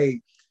going our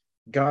way,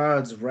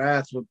 God's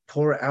wrath would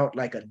pour out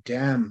like a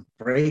dam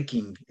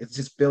breaking. It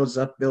just builds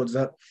up.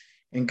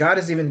 And God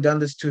has even done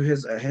this to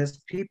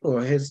his people,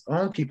 His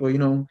own people.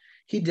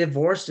 He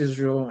divorced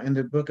Israel in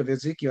the book of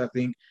Ezekiel, I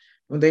think,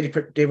 when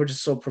they were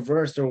just so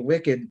perverse, they were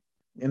wicked,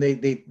 and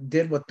they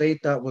did what they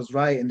thought was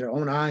right in their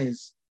own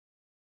eyes.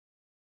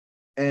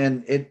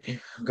 And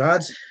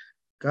God's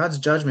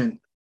judgment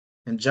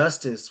and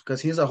justice,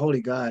 because He's a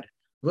holy God,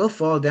 will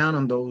fall down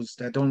on those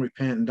that don't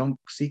repent and don't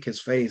seek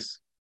His face.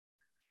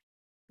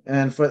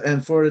 And for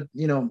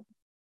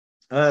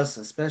us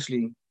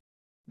especially,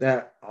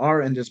 that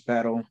are in this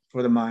battle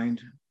for the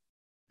mind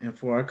and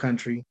for our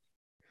country,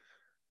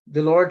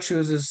 the Lord's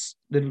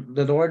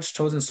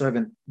chosen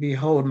servant.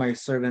 Behold, my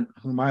servant,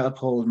 whom I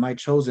uphold, my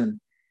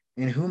chosen,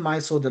 in whom my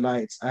soul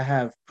delights. I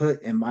have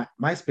put in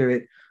my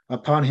spirit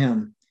upon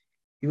him.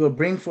 He will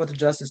bring forth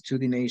justice to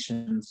the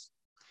nations.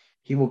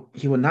 He will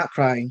not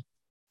cry.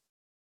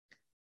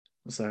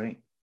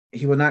 Sorry,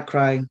 he will not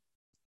cry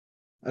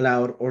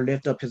aloud or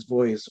lift up his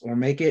voice or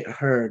make it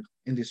heard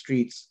in the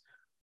streets.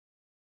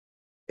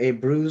 A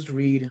bruised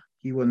reed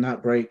he will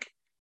not break,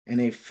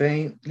 and a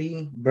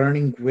faintly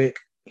burning wick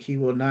he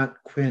will not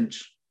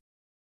quench.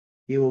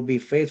 He will be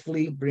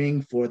faithfully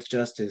bring forth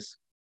justice.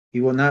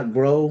 He will not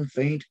grow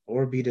faint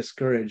or be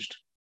discouraged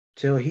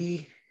till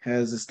he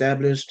has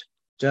established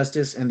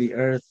justice in the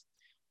earth,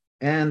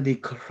 and the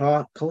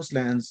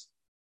coastlands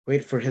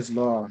wait for his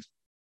law.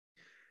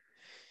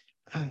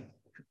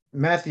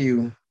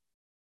 Matthew,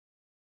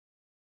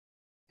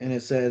 and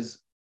it says,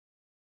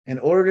 and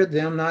ordered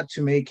them not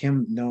to make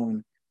him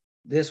known.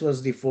 This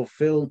is to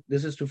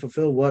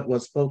fulfill what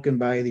was spoken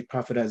by the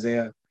prophet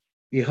Isaiah.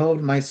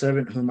 Behold, my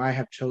servant whom I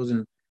have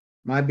chosen,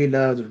 my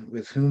beloved,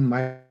 with whom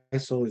my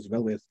soul is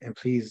well with and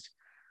pleased.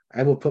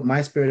 I will put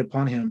my spirit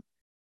upon him,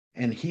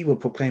 and he will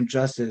proclaim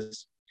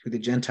justice to the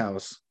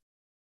Gentiles.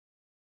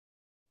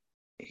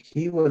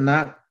 He will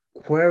not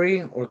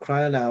query or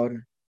cry aloud,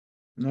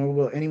 nor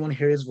will anyone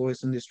hear his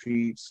voice in the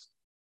streets.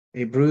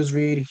 A bruised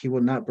reed he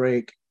will not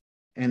break,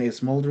 and a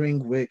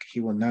smoldering wick he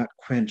will not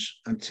quench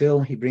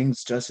until he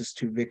brings justice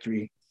to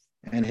victory,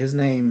 and his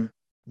name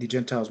the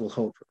Gentiles will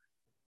hope.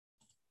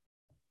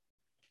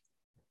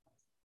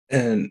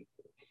 And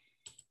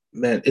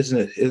man,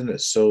 isn't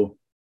it so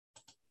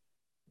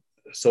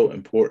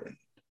important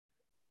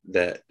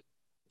that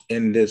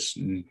in this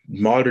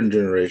modern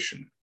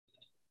generation,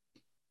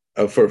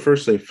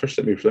 first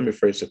let me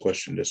phrase the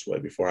question this way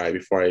before I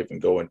even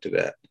go into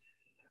that.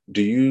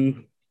 Do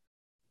you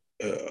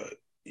uh,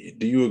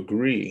 do you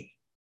agree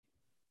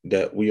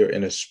that we are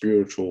in a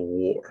spiritual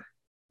war?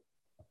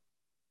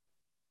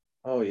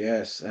 Oh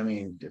yes, I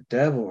mean the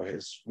devil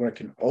is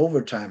working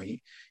overtime.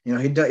 He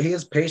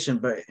is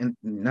patient, but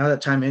now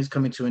that time is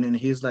coming to an end.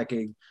 He's like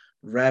a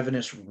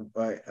ravenous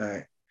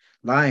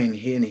lion.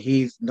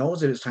 He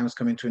knows that his time is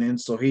coming to an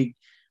end, so he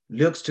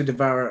looks to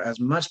devour as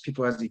much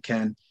people as he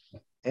can.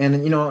 And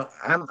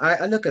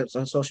I look at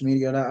on social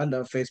media. I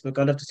love Facebook.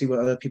 I love to see what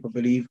other people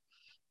believe,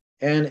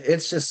 and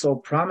it's just so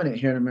prominent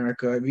here in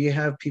America. We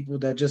have people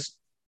that just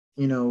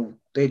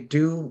they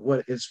do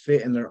what is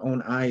fit in their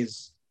own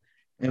eyes,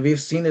 and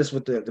we've seen this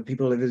with the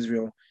people of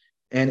Israel,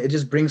 and it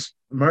just brings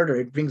murder.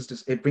 It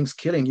brings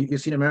killing. You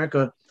see in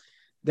America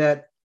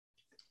that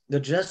the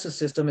justice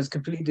system is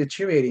completely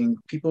deteriorating.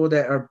 People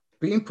that are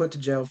being put to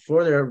jail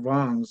for their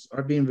wrongs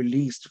are being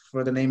released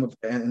for the name of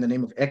in the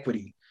name of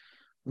equity.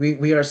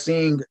 We are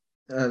seeing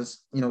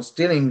as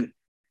stealing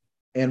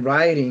and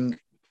rioting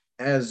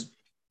as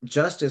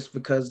justice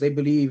because they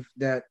believe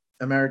that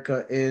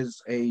America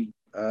is a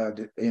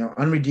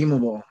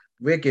unredeemable,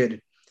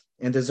 wicked,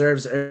 and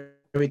deserves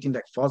everything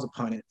that falls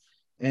upon it.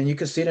 And you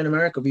can see it in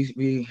America.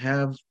 We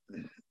have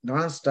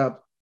nonstop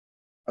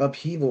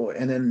upheaval,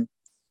 and then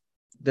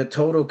the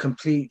total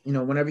complete.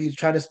 Whenever you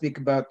try to speak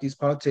about these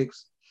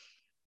politics,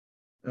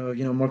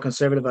 more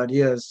conservative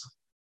ideas,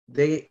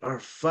 they are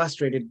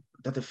frustrated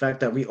at the fact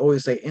that we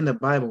always say in the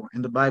Bible,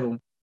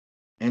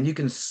 and you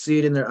can see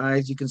it in their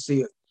eyes. You can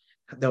see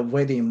the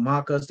way they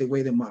mock us, the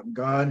way they mock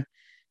God.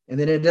 And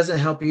then it doesn't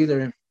help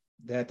either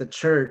that the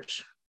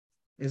church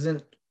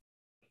isn't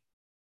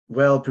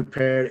well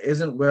prepared,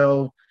 isn't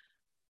well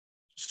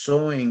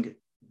showing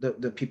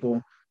the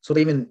people. So they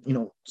even,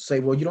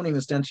 say, well, you don't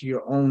even stand to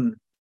your own,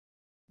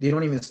 they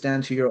don't even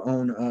stand to your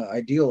own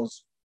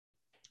ideals.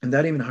 And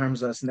that even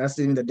harms us. And that's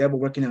even the devil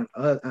working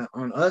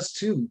on us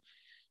too,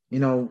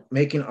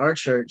 making our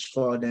church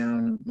fall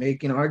down,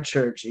 making our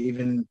church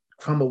even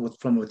crumble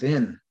from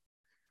within.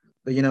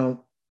 But,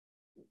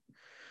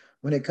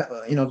 when it,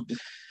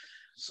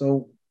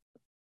 so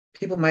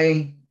people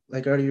may,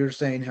 like earlier you were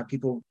saying, have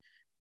people,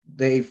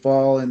 they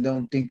fall and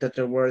don't think that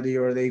they're worthy,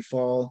 or they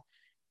fall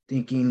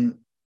thinking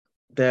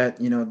that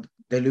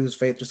they lose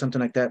faith or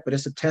something like that. But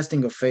it's a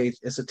testing of faith.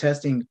 It's a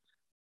testing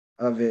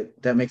of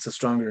it that makes us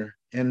stronger.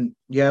 And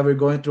yeah, we're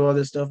going through all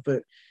this stuff,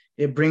 but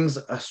it brings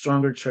a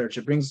stronger church.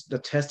 It brings the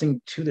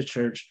testing to the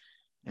church.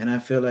 And I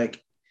feel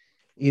like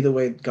either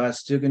way, God's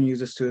still going to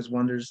use us to his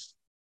wonders,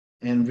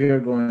 and we are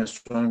going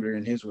stronger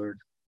in his word.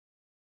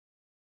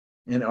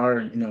 In our,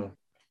 in And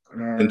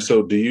our,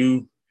 so, do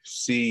you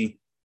see,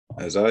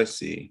 as I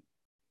see,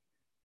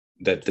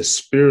 that the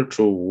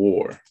spiritual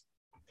war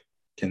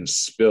can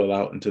spill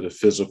out into the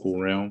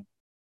physical realm?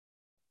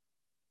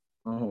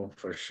 oh,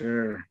 for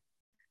sure.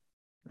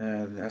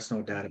 That's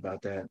no doubt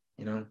about that.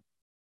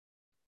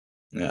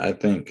 Yeah, I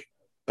think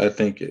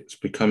it's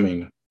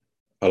becoming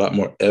a lot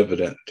more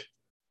evident,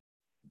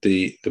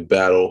 the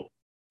battle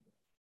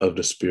of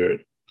the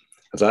spirit.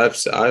 As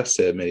I've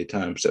said many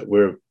times, that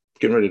we're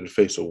getting ready to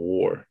face a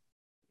war,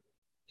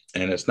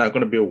 and it's not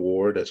going to be a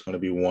war that's going to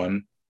be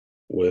won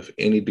with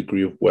any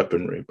degree of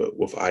weaponry, but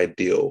with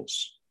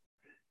ideals.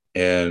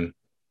 And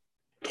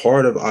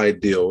part of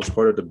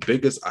the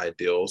biggest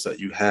ideals that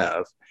you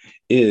have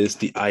is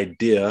the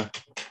idea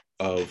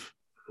of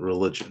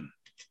religion.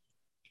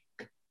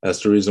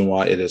 That's the reason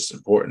why it is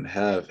important to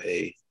have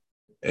a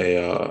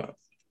uh,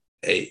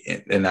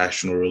 a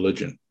national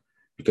religion,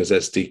 because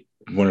that's the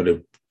one of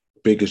the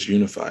biggest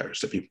unifiers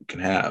that people can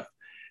have.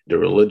 Their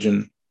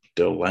religion,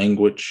 their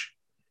language,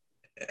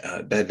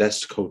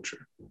 that's the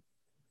culture.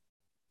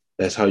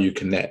 That's how you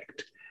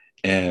connect.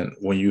 And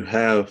when you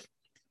have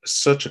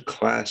such a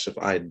clash of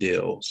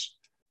ideals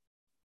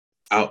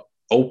out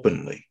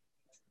openly,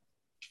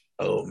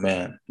 oh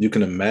man, you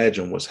can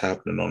imagine what's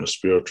happening on the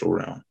spiritual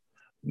realm.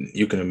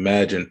 You can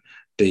imagine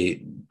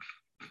the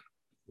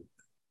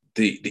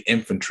the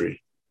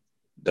infantry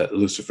that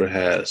Lucifer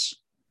has,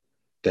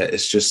 that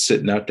it's just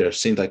sitting out there. It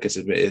seems like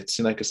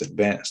it's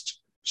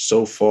advanced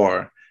so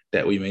far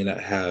that we may not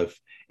have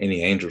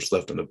any angels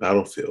left on the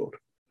battlefield.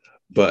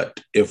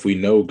 But if we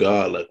know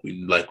God, like we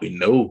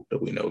know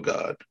that we know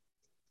God,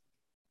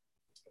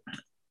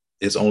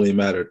 it's only a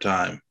matter of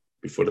time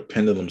before the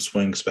pendulum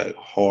swings back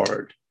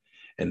hard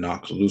and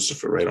knocks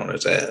Lucifer right on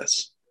his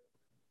ass.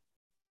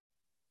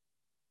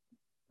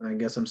 I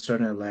guess I'm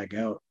starting to lag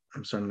out.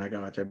 I'm starting to lag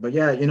out there. But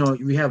yeah,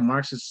 we have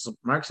Marxism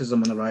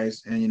on the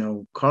rise,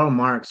 and Karl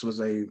Marx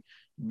was a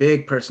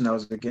big person that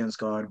was against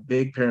God,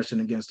 big person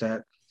against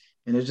that,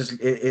 and it's just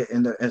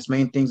and its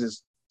main things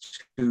is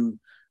to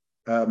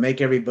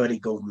make everybody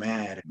go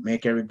mad,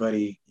 make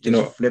everybody You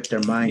just know, flip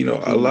their mind you know,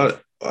 completely.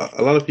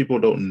 a lot of people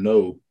don't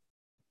know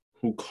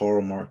who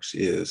Karl Marx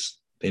is.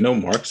 They know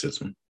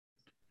Marxism,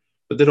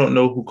 but they don't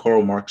know who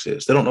Karl Marx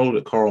is. They don't know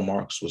that Karl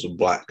Marx was a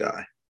black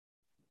guy.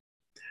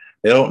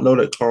 They don't know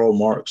that Karl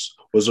Marx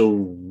was a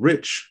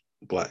rich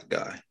black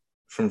guy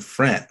from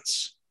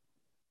France.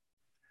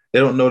 They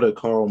don't know that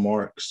Karl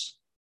Marx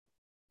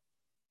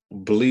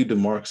believed in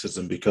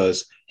Marxism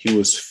because he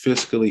was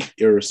fiscally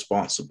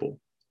irresponsible,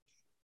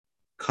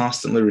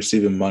 constantly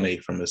receiving money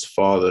from his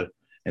father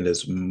and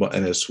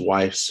his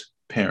wife's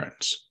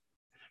parents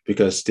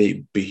because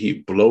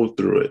he blow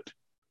through it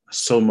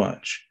so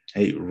much.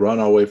 And he run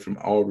away from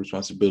all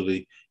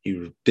responsibility.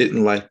 He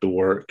didn't like the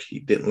work. He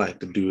didn't like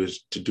to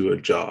do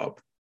a job.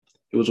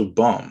 He was a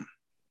bum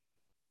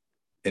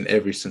in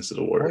every sense of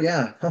the Oh word.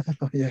 yeah,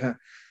 yeah.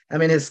 I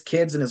mean, his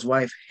kids and his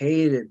wife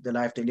hated the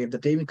life they lived.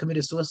 That they even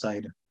committed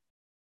suicide.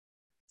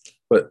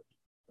 But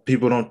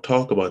people don't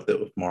talk about that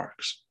with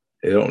Marx.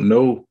 They don't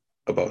know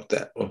about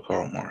that with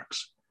Karl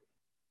Marx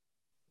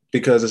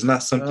because it's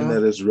not something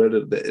Well, that is read.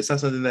 It's not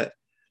something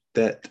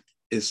that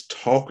is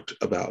talked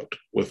about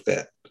with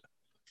that.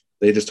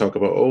 They just talk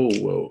about, oh,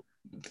 well,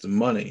 the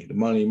money, the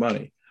money,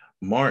 money.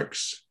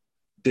 Marx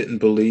didn't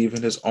believe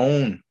in his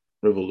own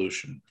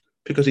revolution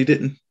because he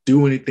didn't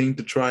do anything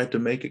to try to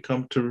make it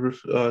come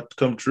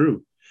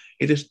true.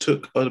 He just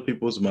took other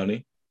people's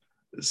money,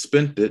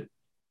 spent it,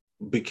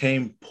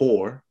 became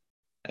poor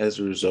as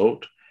a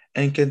result,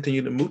 and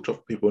continued to mooch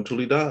off people until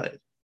he died.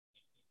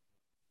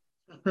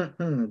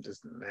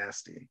 just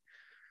nasty.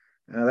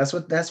 That's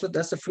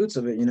the fruits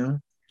of it, you know.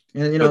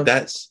 And But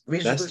that's we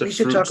should that's the we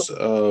should talk fruits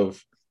about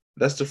of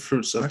that's the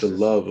fruits of the Marxist.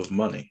 love of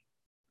money.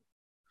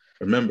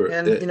 Remember,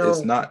 And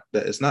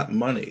it's not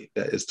money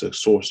that is the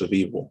source of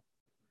evil.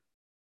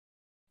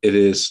 It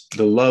is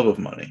the love of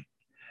money.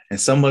 And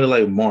somebody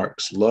like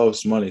Marx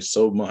loves money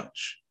so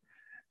much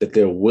that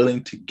they're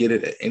willing to get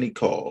it at any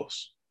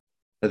cost,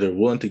 that they're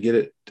willing to get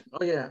it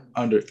oh yeah,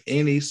 under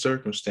any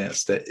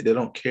circumstance, that they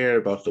don't care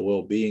about the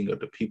well-being of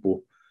the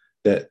people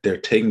that they're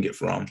taking it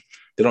from.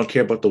 They don't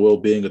care about the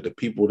well-being of the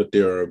people that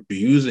they're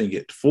abusing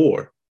it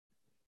for.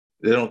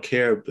 They don't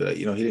care.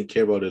 He didn't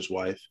care about his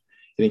wife.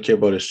 He didn't care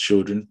about his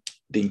children.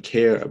 He didn't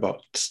care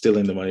about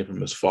stealing the money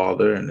from his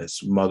father and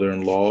his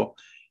mother-in-law.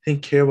 He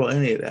didn't care about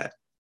any of that.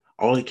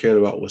 All he cared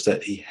about was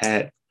that he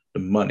had the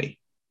money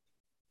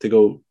to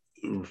go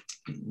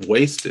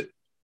waste it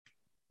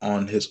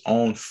on his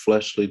own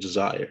fleshly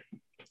desire.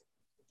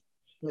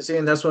 you see,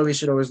 and that's why we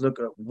should always look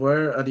at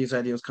where are these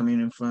ideals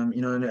coming in from.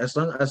 You know, and as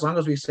long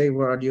as we say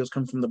where ideals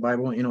come from the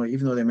Bible, you know,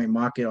 even though they may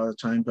mock it all the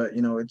time, but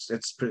you know, it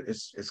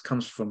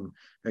comes from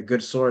a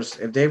good source.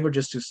 If they were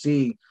just to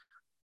see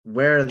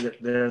where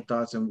their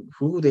thoughts and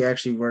who they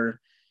actually were,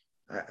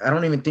 I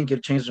don't even think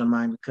it changed their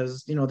mind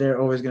because you know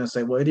they're always going to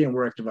say, well, it didn't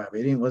work the right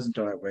way, it didn't wasn't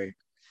the right way.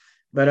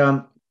 But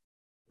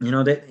you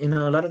know that a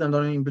lot of them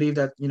don't even believe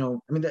that. You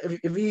know, I mean,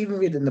 if we even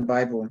read in the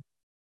Bible,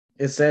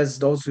 it says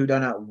those who do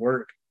not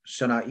work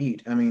shall not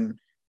eat. I mean,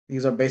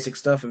 these are basic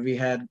stuff. If we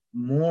had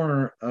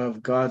more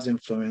of God's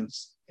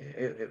influence,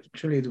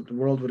 truly the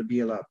world would be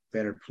a lot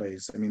better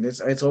place. I mean,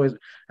 it's always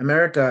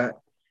America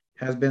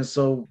has been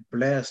so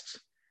blessed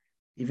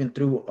even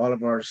through all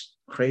of our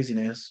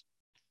craziness,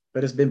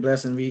 but it's been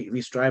blessed, and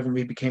we strive, and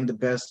we became the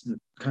best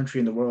country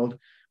in the world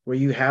where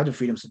you have the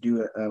freedoms to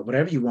do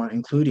whatever you want,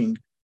 including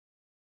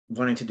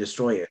wanting to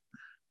destroy it.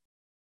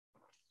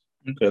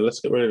 Okay,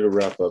 let's get ready to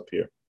wrap up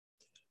here.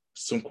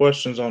 Some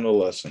questions on the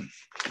lesson.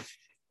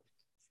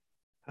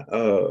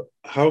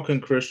 How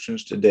can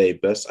Christians today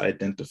best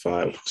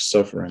identify with the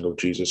suffering of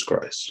Jesus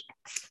Christ?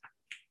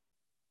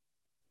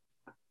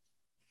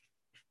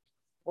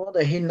 Well,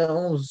 that he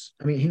knows.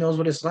 I mean, he knows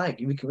what it's like.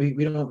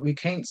 We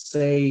can't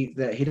say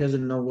that he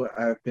doesn't know what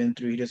I've been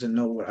through. He doesn't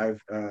know what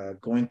I've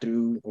going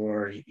through,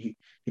 or he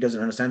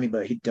doesn't understand me.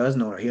 But he does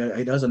know.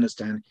 He does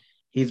understand.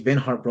 He's been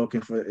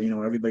heartbroken for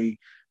everybody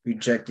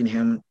rejecting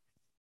him.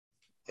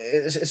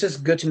 It's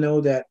just good to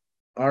know that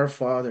our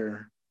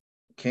Father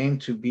came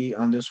to be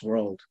on this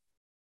world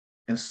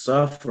and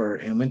suffer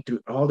and went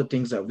through all the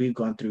things that we've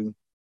gone through,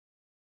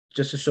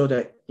 just to show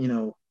that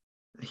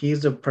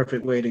he's the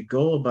perfect way to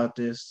go about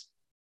this,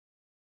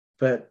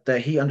 but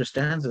that he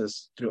understands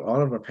us through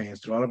all of our pains,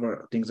 through all of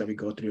our things that we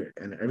go through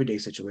in an everyday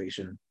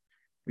situation.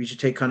 We should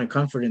take kind of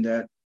comfort in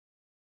that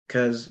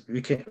because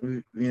we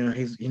can't,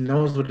 he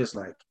knows what it's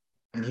like,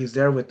 and he's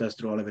there with us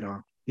through all of it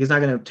all. He's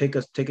not going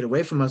to take it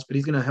away from us, but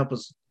he's going to help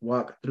us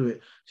walk through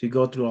it to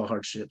go through all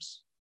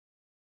hardships.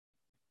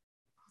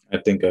 I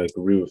think I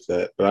agree with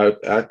that,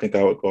 but I think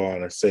I would go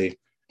on and say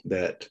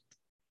that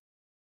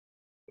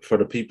for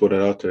the people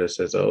that out there that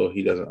says, "Oh,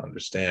 he doesn't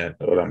understand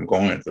what I'm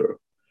going through,"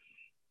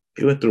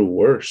 he went through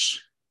worse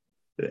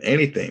than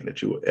anything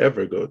that you will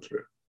ever go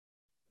through.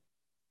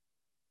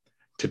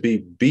 To be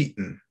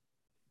beaten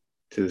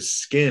to the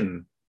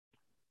skin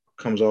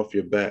comes off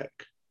your back,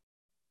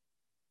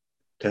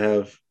 to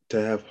have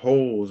to have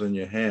holes in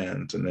your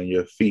hands and in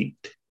your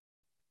feet,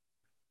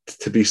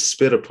 to be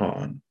spit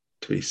upon,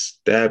 to be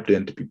stabbed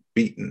in, to be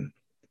beaten,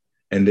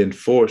 and then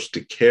forced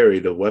to carry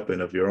the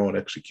weapon of your own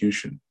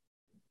execution.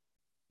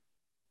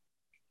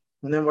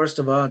 And then worst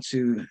of all,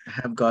 to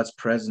have God's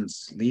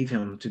presence leave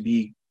him, to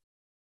be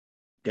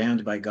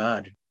damned by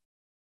God.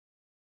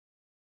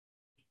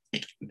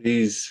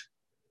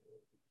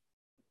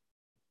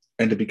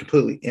 And to be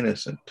completely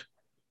innocent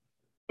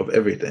of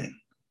everything.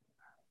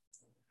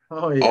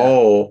 Oh yeah.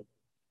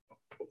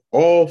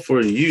 All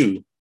for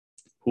you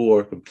who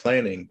are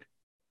complaining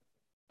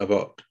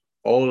about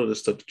all of the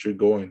stuff that you're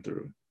going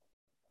through,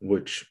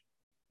 which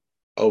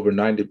over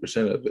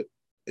 90% of it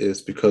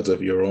is because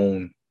of your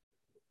own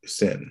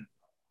sin,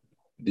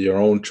 your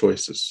own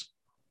choices.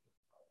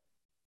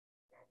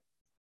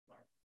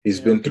 He's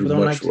been through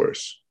much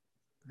worse.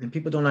 And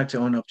people don't like to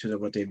own up to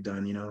what they've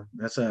done.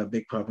 That's a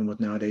big problem with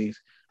nowadays.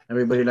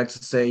 Everybody likes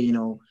to say,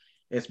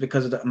 it's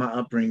because of my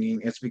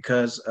upbringing. It's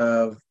because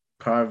of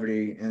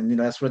poverty. And,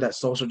 that's where that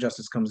social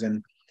justice comes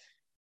in.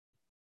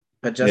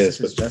 But justice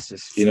is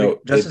justice.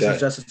 Justice is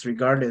justice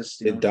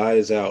regardless. It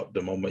dies out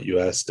the moment you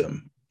ask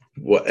them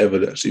what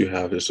evidence you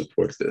have to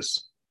support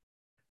this.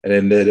 And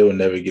then they will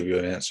never give you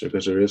an answer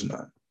because there is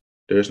none.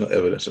 There is no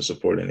evidence to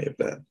support any of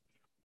that.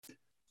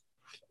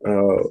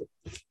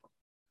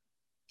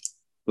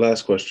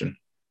 Last question.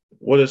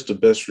 What is the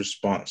best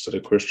response that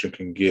a Christian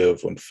can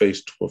give when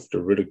faced with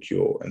the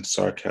ridicule and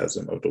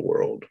sarcasm of the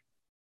world?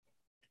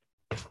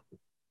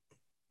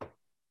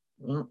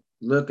 Well,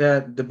 look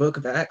at the book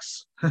of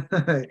Acts.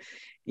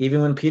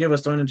 Even when Peter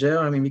was thrown in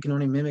jail, we can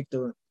only mimic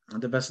the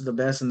best of the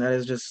best, and that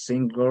is just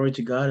sing glory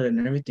to God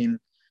and everything.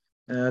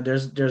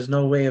 There's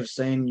no way of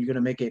saying you're gonna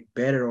make it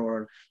better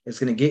or it's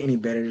gonna get any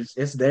better.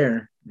 It's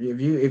there.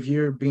 If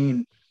you're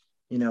being,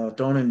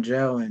 thrown in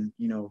jail and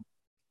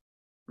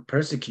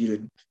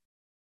persecuted,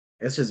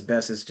 it's just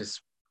best. It's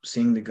just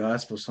sing the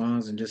gospel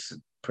songs and just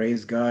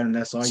praise God, and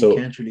that's all you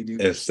can truly do.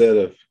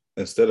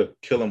 Instead of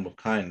kill them with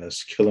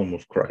kindness, kill them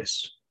with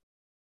Christ.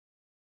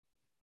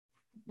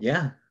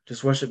 Yeah,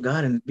 just worship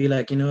God and be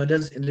like, it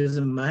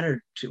doesn't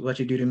matter to what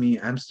you do to me.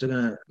 I'm still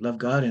gonna love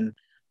God and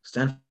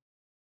stand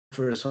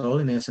for His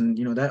holiness, and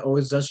that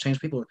always does change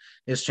people.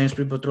 It's changed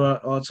people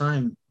throughout all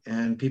time,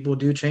 and people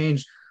do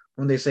change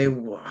when they say,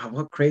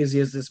 "What crazy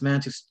is this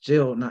man to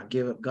still not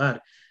give up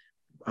God?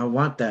 I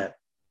want that,"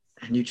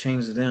 and you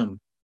change them.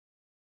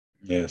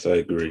 Yes, I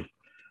agree.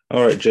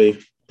 All right, Jay,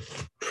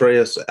 pray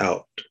us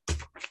out.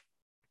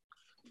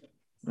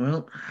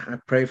 Well, I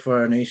pray for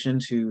our nation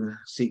to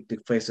seek the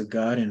face of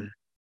God and,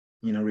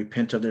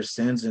 repent of their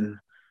sins and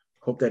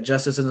hope that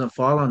justice doesn't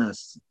fall on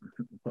us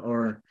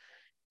or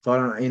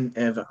fall in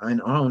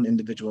our own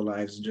individual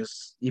lives.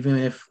 Just even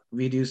if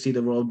we do see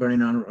the world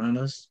burning around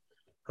us,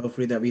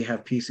 hopefully that we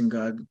have peace in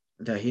God,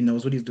 that He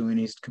knows what He's doing,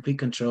 He's complete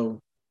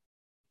control,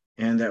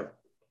 and that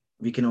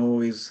we can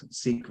always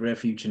seek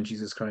refuge in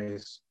Jesus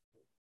Christ.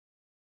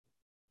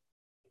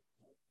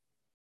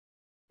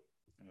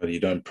 Are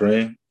you done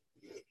praying?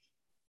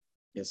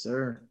 Yes,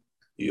 sir.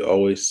 You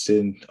always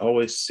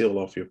seal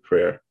off your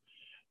prayer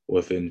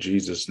with "in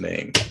Jesus'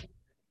 name,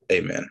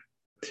 Amen."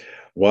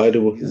 Why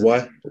do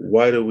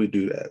we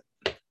do that?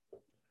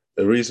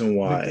 The reason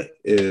why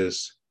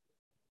is,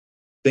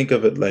 think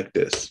of it like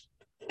this.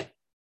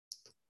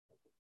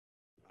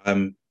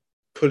 I'm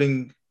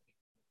putting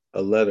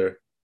a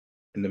letter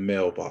in the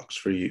mailbox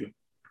for you.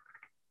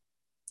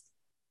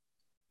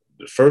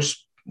 The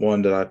first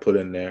one that I put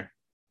in there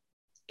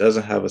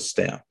doesn't have a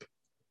stamp.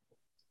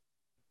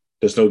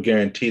 There's no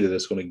guarantee that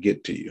it's going to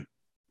get to you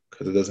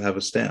because it doesn't have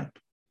a stamp.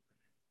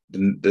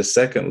 The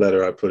second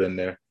letter I put in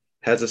there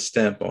has a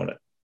stamp on it.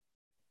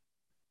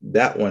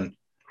 That one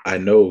I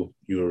know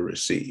you will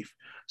receive.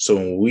 So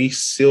when we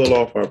seal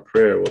off our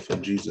prayer with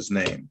 "in Jesus'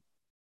 name,"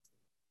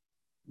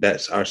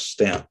 that's our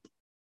stamp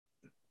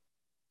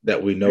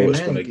that we know Amen.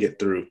 It's going to get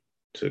through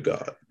to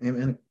God.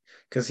 Amen.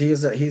 Because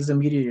he's the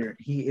mediator.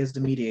 He is the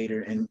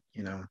mediator, and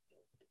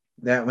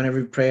that whenever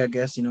we pray, I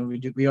guess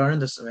we are in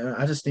this.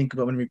 I just think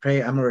about when we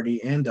pray, I'm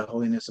already in the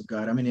holiness of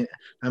God. I'm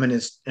in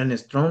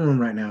His throne room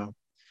right now.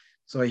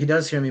 So He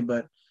does hear me,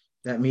 but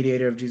that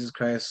mediator of Jesus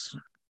Christ,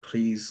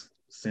 please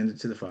send it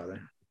to the Father.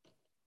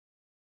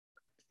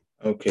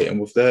 Okay, and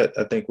with that,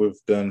 I think we've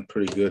done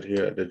pretty good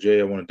here at the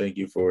J. I want to thank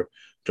you for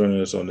joining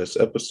us on this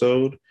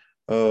episode.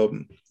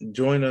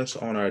 Join us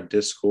on our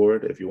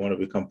Discord if you want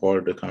to become part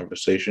of the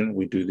conversation.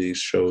 We do these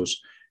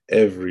shows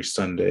every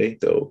Sunday,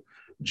 though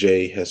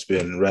Jay has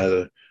been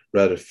rather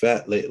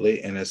fat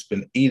lately and has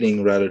been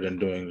eating rather than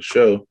doing the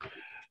show.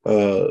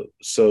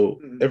 So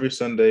every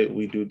Sunday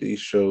we do these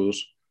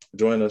shows.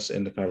 Join us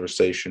in the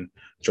conversation.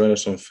 Join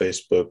us on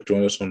Facebook.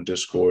 Join us on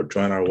Discord.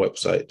 Join our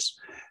websites.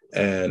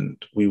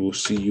 And we will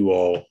see you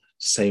all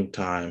same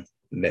time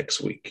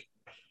next week.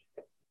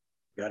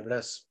 God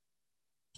bless.